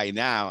he's doing right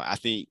now, I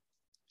think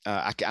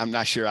I'm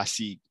not sure I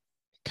see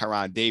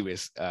Kieran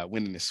Davis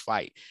winning this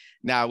fight.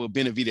 Now, will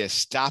Benavidez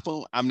stop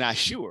him? I'm not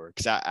sure,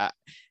 because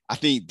I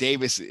think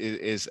Davis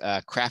is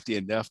crafty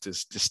enough to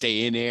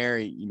stay in there.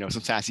 You know,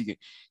 sometimes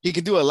he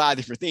can do a lot of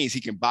different things.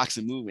 He can box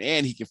and move,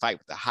 and he can fight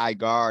with a high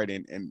guard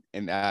and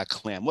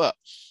clam up.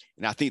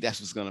 And I think that's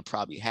what's going to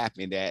probably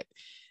happen. That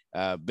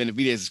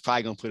Benavidez is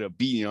probably going to put a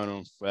beating on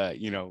him for,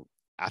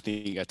 I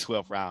think a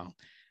 12th round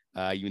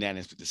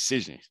unanimous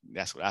decision.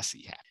 That's what I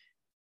see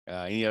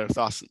happen. Any other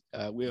thoughts,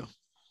 Will?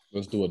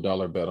 Let's do a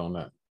dollar bet on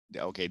that.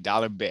 Okay,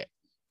 dollar bet.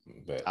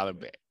 Dollar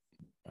bet.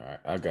 All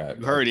right,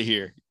 you heard it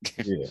here.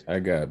 Yeah, I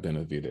got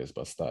Benavidez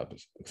by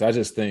stoppage, because I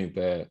just think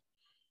that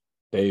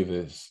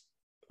Davis,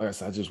 I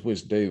just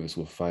wish Davis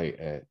would fight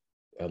at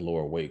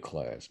lower weight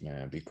class,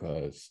 man,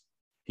 because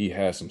he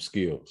has some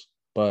skills,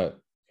 but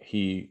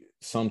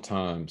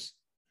sometimes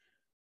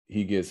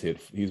he gets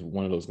hit. He's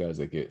one of those guys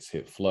that gets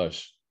hit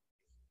flush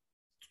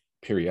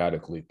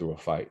periodically through a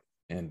fight.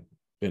 And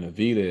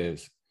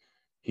Benavidez,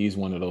 he's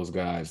one of those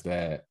guys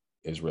that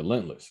is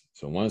relentless.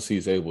 So once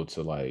he's able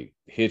to like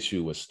hit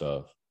you with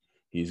stuff,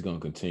 he's going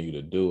to continue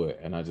to do it.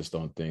 And I just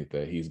don't think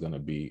that he's going to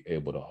be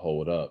able to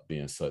hold up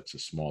being such a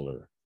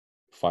smaller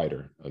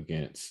fighter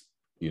against,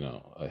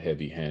 a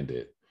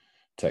heavy-handed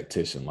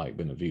tactician like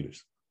Benavidez.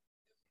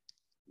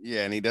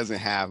 Yeah, and he doesn't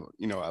have,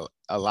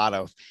 a lot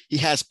of, he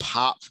has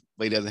pop,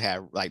 but he doesn't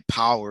have like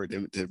power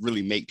to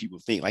really make people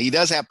think. Like, he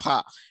does have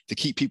pop to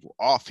keep people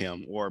off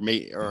him, but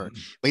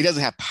he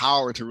doesn't have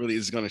power to really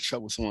is going to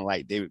trouble someone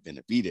like David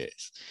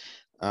Benavidez.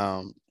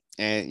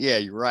 And yeah,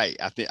 you're right.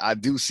 I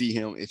do see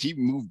him, if he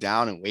moved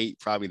down in weight,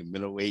 probably the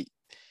middleweight.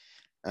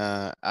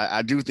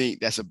 I do think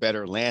that's a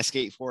better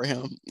landscape for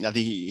him. I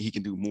think he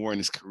can do more in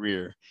his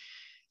career.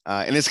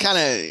 And it's kind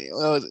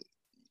of,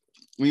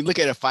 when you look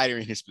at a fighter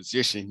in his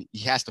position, he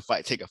has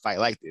to take a fight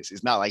like this.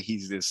 It's not like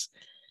he's this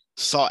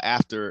sought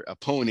after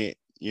opponent,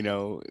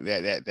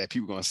 that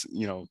people are going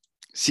to,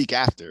 seek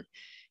after.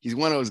 He's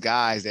one of those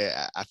guys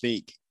that I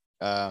think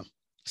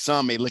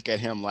some may look at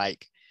him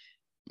like,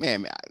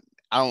 man,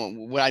 I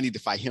don't what I need to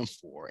fight him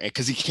for. And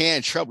because he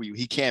can trouble you,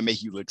 he can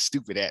make you look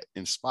stupid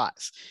in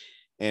spots.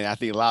 And I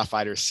think a lot of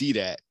fighters see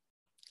that.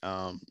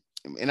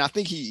 And I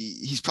think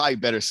he's probably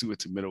better suited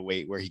to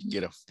middleweight, where he can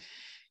get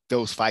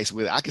those fights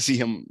with. I could see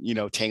him,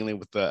 tangling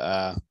with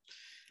the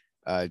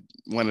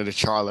one of the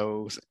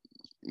Charlos.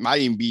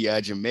 Might even be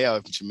Jamel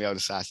if Jamel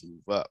decides to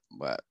move up,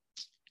 but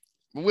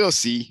we'll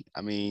see.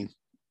 I mean,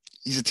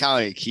 he's a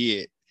talented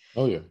kid.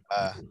 Oh yeah.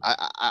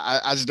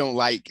 I just don't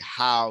like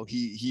how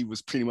he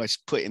was pretty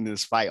much put into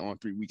this fight on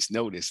 3 weeks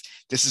notice.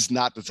 This is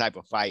not the type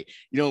of fight.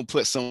 You don't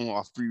put someone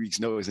off 3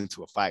 weeks notice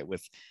into a fight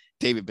with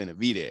David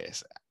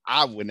Benavidez.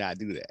 I would not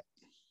do that.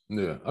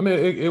 Yeah. I mean,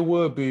 it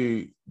would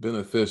be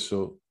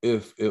beneficial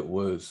if it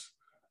was.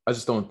 I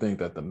just don't think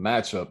that the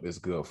matchup is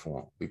good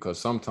for him, because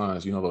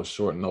sometimes, those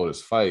short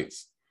notice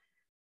fights,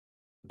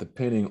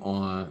 depending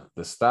on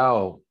the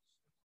style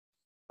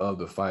of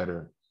the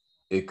fighter,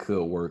 it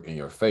could work in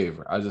your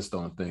favor. I just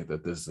don't think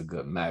that this is a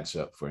good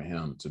matchup for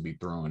him to be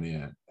thrown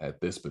in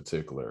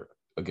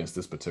against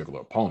this particular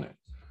opponent.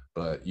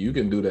 But you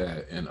can do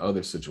that in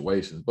other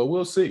situations. But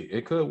we'll see.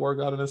 It could work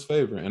out in his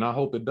favor, and I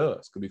hope it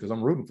does, because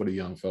I'm rooting for the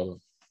young fella.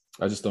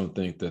 I just don't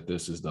think that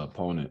this is the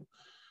opponent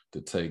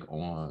to take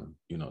on,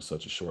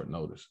 such a short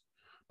notice.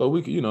 But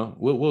we,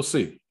 we'll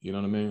see. You know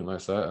what I mean?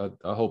 Like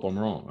I hope I'm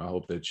wrong. I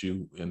hope that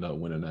you end up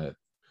winning that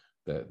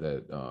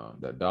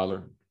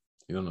dollar.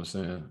 You know what I'm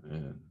saying?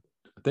 And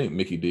I think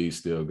Mickey D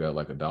still got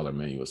like a dollar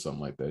menu or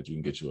something like that. You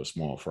can get you a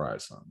small fry or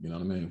something. You know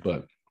what I mean?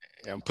 But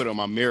I'm put on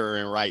my mirror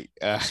and write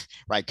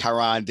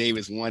Kyron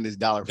Davis won this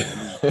dollar for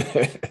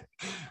me.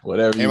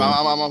 Whatever. And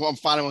I'm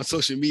following on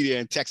social media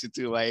and text it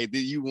to like, hey,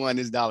 you won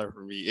this dollar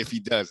for me if he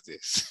does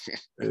this.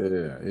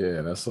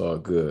 yeah, that's all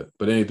good.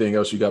 But anything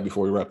else you got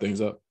before we wrap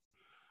things up?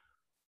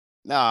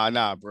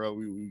 Nah, bro.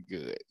 We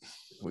good.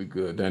 We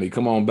good, Danny.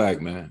 Come on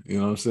back, man. You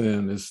know what I'm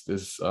saying? This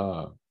it's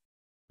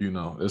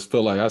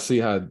feel like I see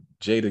how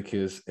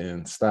Jadakiss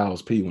and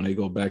Styles P when they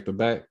go back to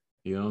back.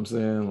 You know what I'm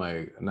saying?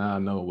 Like now I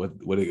know what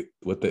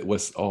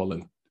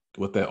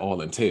that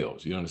all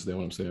entails. You understand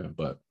what I'm saying?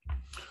 But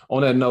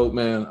on that note,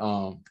 man,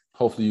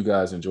 hopefully you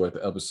guys enjoyed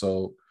the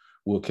episode.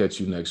 We'll catch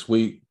you next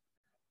week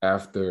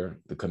after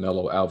the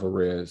Canelo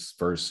Alvarez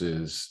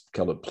versus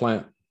Caleb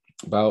Plant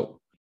bout.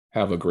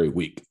 Have a great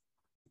week.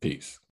 Peace.